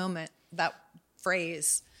 And that moment, that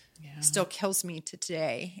phrase still kills me to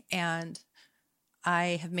today. And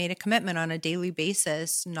I have made a commitment on a daily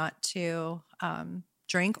basis not to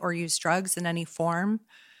drink or use drugs in any form,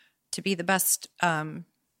 to be the best person.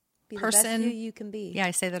 The best you can be. Yeah,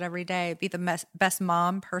 I say that every day. Be the best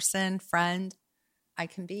mom, person, friend I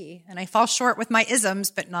can be. And I fall short with my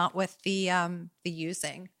isms, but not with the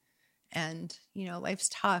using. And, life's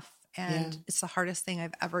tough and it's the hardest thing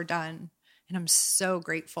I've ever done. And I'm so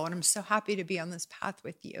grateful and I'm so happy to be on this path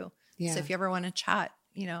with you. Yeah. So if you ever want to chat,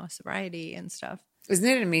 sobriety and stuff. Isn't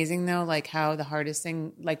it amazing though, like how the hardest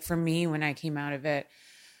thing, like for me, when I came out of it,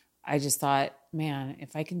 I just thought, man,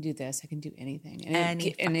 if I can do this, I can do anything. And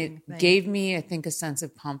it gave me, I think, a sense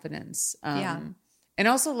of confidence. And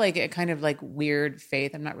also like a kind of like weird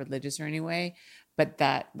faith. I'm not religious or any way, but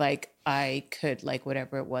that like I could, like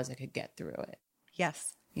whatever it was, I could get through it.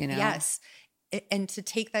 Yes. Yes. And to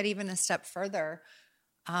take that even a step further,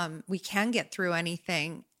 we can get through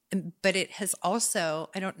anything, but it has also,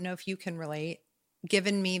 I don't know if you can relate,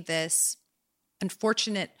 given me this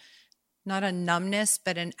unfortunate, not a numbness,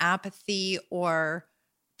 but an apathy, or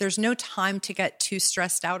there's no time to get too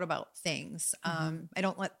stressed out about things. I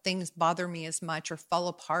don't let things bother me as much or fall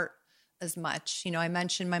apart as much. I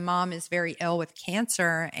mentioned my mom is very ill with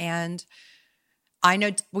cancer, and I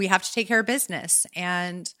know we have to take care of business.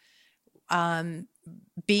 And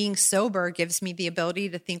being sober gives me the ability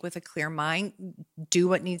to think with a clear mind, do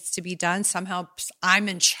what needs to be done. Somehow I'm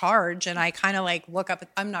in charge, and I kind of like look up.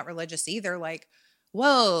 I'm not religious either. Like,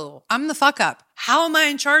 whoa, I'm the fuck up. How am I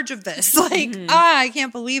in charge of this? Like, I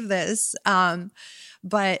can't believe this.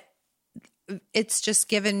 But it's just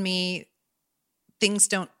given me, things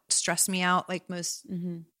don't stress me out like most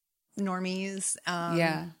normies.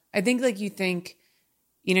 Yeah. I think like you think,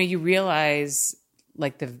 you know, you realize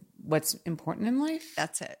like what's important in life.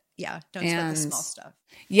 That's it. Yeah. Don't sweat the small stuff.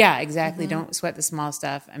 Yeah, exactly. Don't sweat the small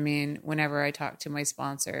stuff. I mean, whenever I talk to my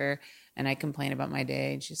sponsor and I complain about my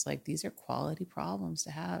day, and she's like, these are quality problems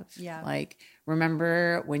to have. Yeah. Like,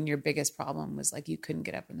 remember when your biggest problem was like you couldn't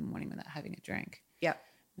get up in the morning without having a drink? Yeah.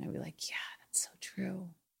 And I'd be like, yeah, that's so true.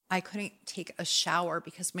 I couldn't take a shower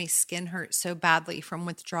because my skin hurt so badly from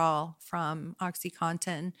withdrawal from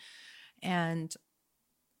OxyContin, and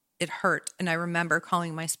it hurt. And I remember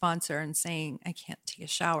calling my sponsor and saying, I can't take a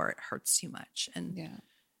shower. It hurts too much. And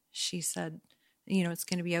she said, you know, it's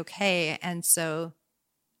going to be okay. And so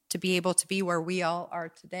to be able to be where we all are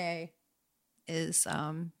today is,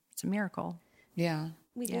 it's a miracle. Yeah.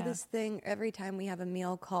 We do this thing every time we have a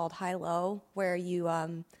meal called high-low, where you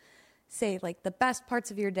say like the best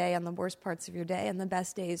parts of your day and the worst parts of your day, and the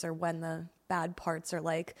best days are when the bad parts are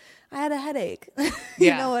like, I had a headache.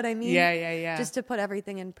 You know what I mean? Yeah. Just to put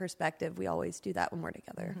everything in perspective, we always do that when we're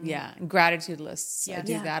together. Yeah. And gratitude lists. I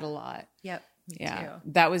do that a lot. Yep. Yeah. Too.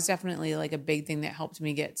 That was definitely like a big thing that helped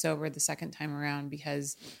me get sober the second time around,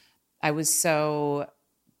 because I was so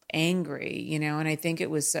angry, you know, and I think it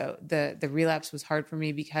was so the relapse was hard for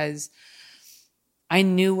me because I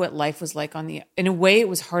knew what life was like in a way it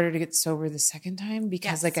was harder to get sober the second time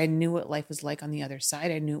because like I knew what life was like on the other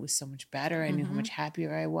side. I knew it was so much better. I knew how much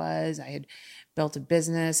happier I was. I had built a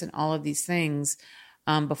business and all of these things.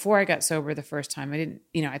 Before I got sober the first time, I didn't,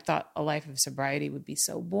 you know, I thought a life of sobriety would be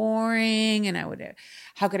so boring, and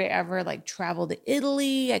how could I ever like travel to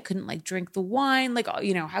Italy? I couldn't like drink the wine. Like,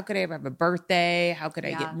 you know, how could I ever have a birthday? How could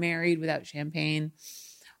I get married without champagne?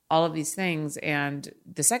 All of these things. And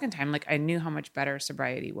the second time, like I knew how much better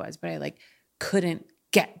sobriety was, but I like couldn't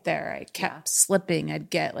get there. I kept slipping. I'd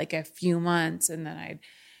get like a few months and then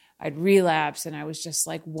I'd relapse, and I was just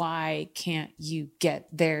like, why can't you get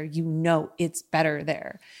there? You know, it's better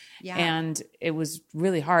there. Yeah. And it was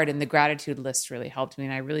really hard. And the gratitude list really helped me.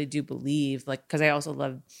 And I really do believe, like, cause I also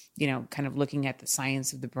love, you know, kind of looking at the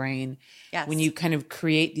science of the brain. Yes. When you kind of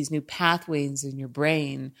create these new pathways in your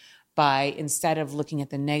brain by, instead of looking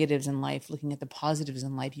at the negatives in life, looking at the positives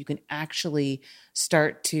in life, you can actually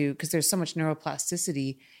start to, because there's so much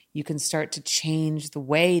neuroplasticity, you can start to change the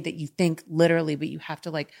way that you think literally, but you have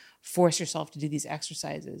to like force yourself to do these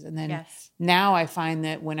exercises. And then now I find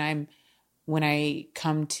that when I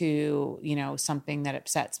come to, you know, something that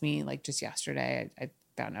upsets me, like just yesterday, I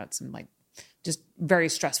found out some like just very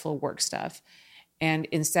stressful work stuff. And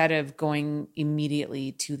instead of going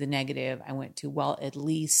immediately to the negative, I went to, well, at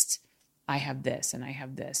least I have this and I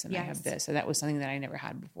have this and I have this. And that was something that I never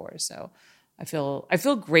had before. So I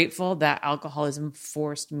feel grateful that alcoholism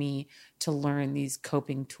forced me to learn these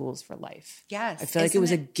coping tools for life. Yes. I feel like it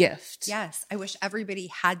was a gift. Yes. I wish everybody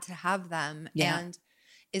had to have them. Yeah. And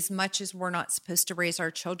as much as we're not supposed to raise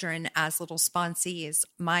our children as little sponsees,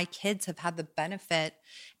 my kids have had the benefit,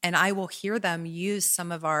 and I will hear them use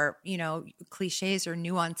some of our, you know, cliches or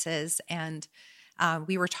nuances. And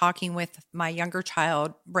we were talking with my younger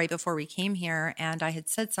child right before we came here, and I had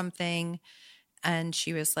said something, and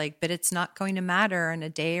she was like, but it's not going to matter in a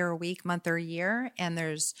day or a week, month or a year. And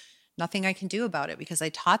there's nothing I can do about it because I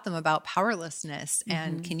taught them about powerlessness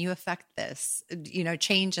and can you affect this, you know,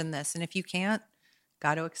 change in this. And if you can't,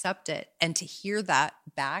 got to accept it. And to hear that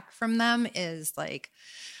back from them is like,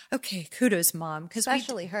 okay, kudos, Mom.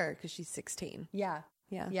 Especially her, because she's 16. Yeah.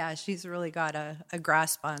 She's really got a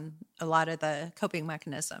grasp on a lot of the coping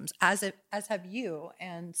mechanisms, as have you.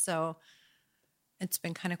 And so it's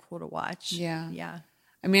been kind of cool to watch. Yeah.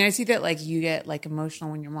 I mean, I see that like you get like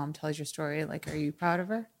emotional when your mom tells your story. Like, are you proud of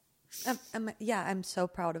her? I'm so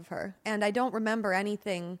proud of her. And I don't remember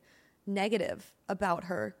anything negative about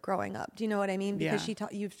her growing up. Do you know what I mean? Because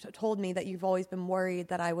you've told me that you've always been worried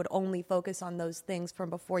that I would only focus on those things from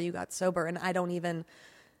before you got sober, and I don't even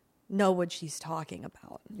know what she's talking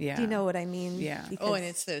about. Yeah. Do you know what I mean? Yeah. And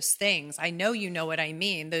it's those things. I know you know what I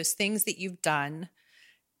mean. Those things that you've done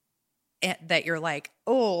that you're like,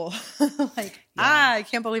 oh, like, I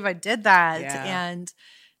can't believe I did that. Yeah. And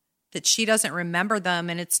that she doesn't remember them.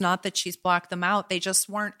 And it's not that she's blocked them out. They just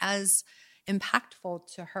weren't as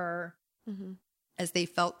impactful to her as they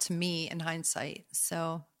felt to me in hindsight.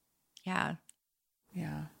 So, yeah.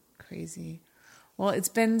 Yeah. Crazy. Well, it's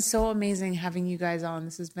been so amazing having you guys on.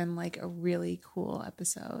 This has been like a really cool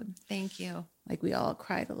episode. Thank you. Like we all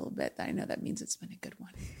cried a little bit. I know that means it's been a good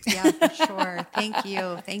one. Yeah, for sure. Thank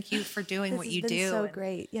you. Thank you for doing what you do. So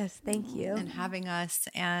great. Yes, thank you. And having us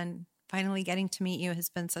and finally getting to meet you has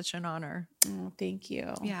been such an honor. Oh, thank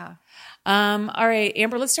you. Yeah. All right,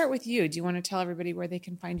 Amber, let's start with you. Do you want to tell everybody where they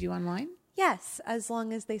can find you online? Yes, as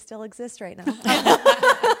long as they still exist right now.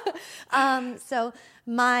 So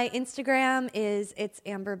my Instagram it's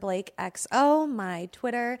Amber Blake XO. My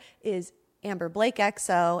Twitter is Amber Blake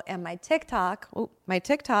XO, and my TikTok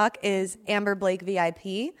is Amber Blake VIP.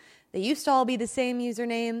 They used to all be the same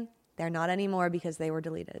username. They're not anymore because they were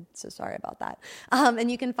deleted. So sorry about that. And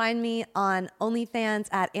you can find me on OnlyFans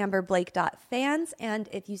at amberblake.fans. And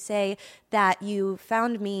if you say that you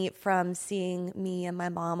found me from seeing me and my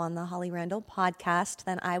mom on the Holly Randall podcast,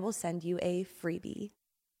 then I will send you a freebie.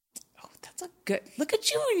 Oh, that's a good. Look at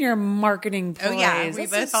you and your marketing plays. Oh yeah, we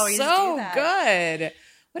both always do that. Good.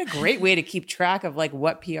 What a great way to keep track of like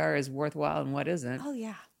what PR is worthwhile and what isn't. Oh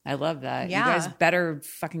yeah. I love that. Yeah. You guys better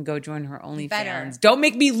fucking go join her OnlyFans. Better. Don't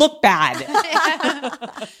make me look bad.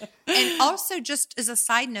 And also, just as a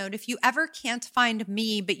side note, if you ever can't find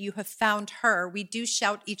me, but you have found her, we do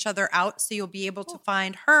shout each other out. So you'll be able to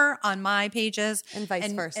find her on my pages And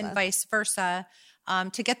vice versa. And vice versa.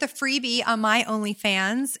 To get the freebie on my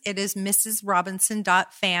OnlyFans, it is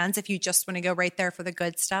mrsrobinson.fans. If you just want to go right there for the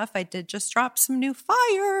good stuff, I did just drop some new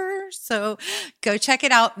fire. So go check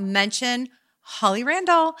it out. Mention Holly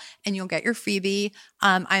Randall and you'll get your freebie.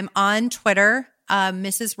 I'm on Twitter,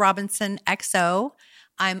 Mrs. Robinson XO.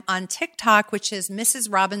 I'm on TikTok, which is Mrs.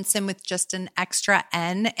 Robinson with just an extra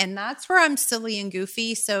N. And that's where I'm silly and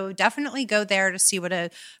goofy. So definitely go there to see what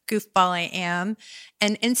a goofball I am.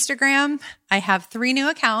 And Instagram, I have 3 new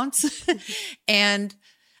accounts. And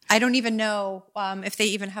I don't even know if they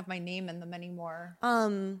even have my name in them anymore.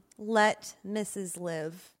 Let Mrs.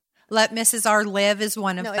 live. Let Mrs. R live is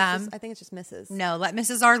one of them. I think it's just Mrs. No, Let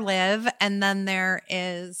Mrs. R live. And then there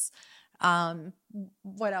is,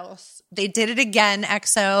 what else? They did it again,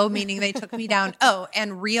 XO, meaning they took me down. Oh,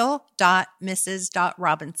 and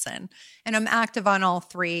real.mrs.robinson. And I'm active on all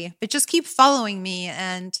 3, but just keep following me.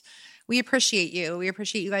 And we appreciate you. We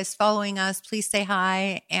appreciate you guys following us. Please say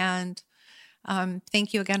hi. And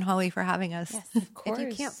thank you again, Holly, for having us. Yes, of course. If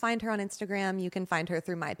you can't find her on Instagram, you can find her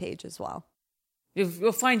through my page as well.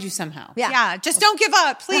 We'll find you somehow. Yeah. Just don't give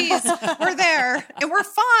up, please. We're there and we're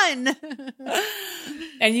fun.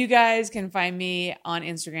 And you guys can find me on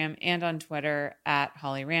Instagram and on Twitter at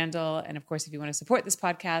Holly Randall. And of course, if you want to support this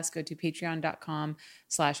podcast, go to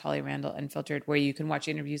patreon.com/Holly Randall Unfiltered, where you can watch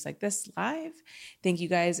interviews like this live. Thank you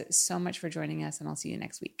guys so much for joining us, and I'll see you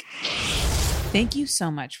next week. Thank you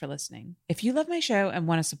so much for listening. If you love my show and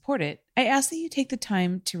want to support it, I ask that you take the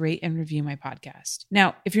time to rate and review my podcast.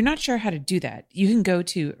 Now, if you're not sure how to do that, you can go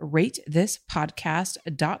to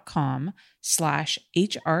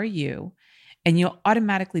ratethispodcast.com/HRU, and you'll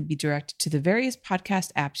automatically be directed to the various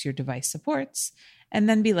podcast apps your device supports, and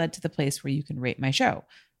then be led to the place where you can rate my show.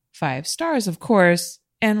 5 stars, of course,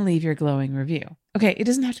 and leave your glowing review. Okay, it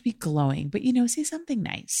doesn't have to be glowing, but say something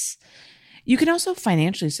nice. You can also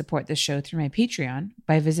financially support this show through my Patreon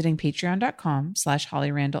by visiting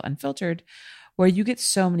patreon.com/Holly Randall Unfiltered, where you get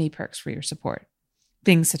so many perks for your support.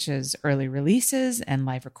 Things such as early releases and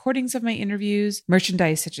live recordings of my interviews,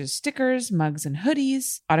 merchandise such as stickers, mugs, and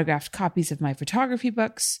hoodies, autographed copies of my photography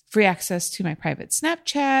books, free access to my private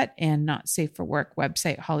Snapchat and Not Safe for Work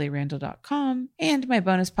website, hollyrandall.com, and my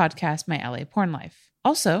bonus podcast, My LA Porn Life.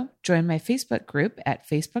 Also, join my Facebook group at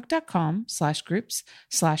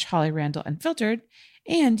facebook.com/groups/Holly Randall Unfiltered,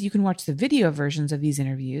 and you can watch the video versions of these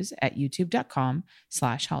interviews at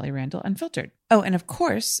youtube.com/Holly Randall Unfiltered. Oh, and of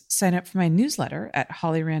course, sign up for my newsletter at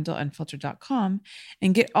hollyrandallunfiltered.com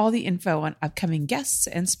and get all the info on upcoming guests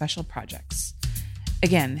and special projects.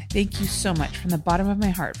 Again, thank you so much from the bottom of my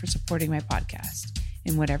heart for supporting my podcast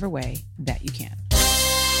in whatever way that you can.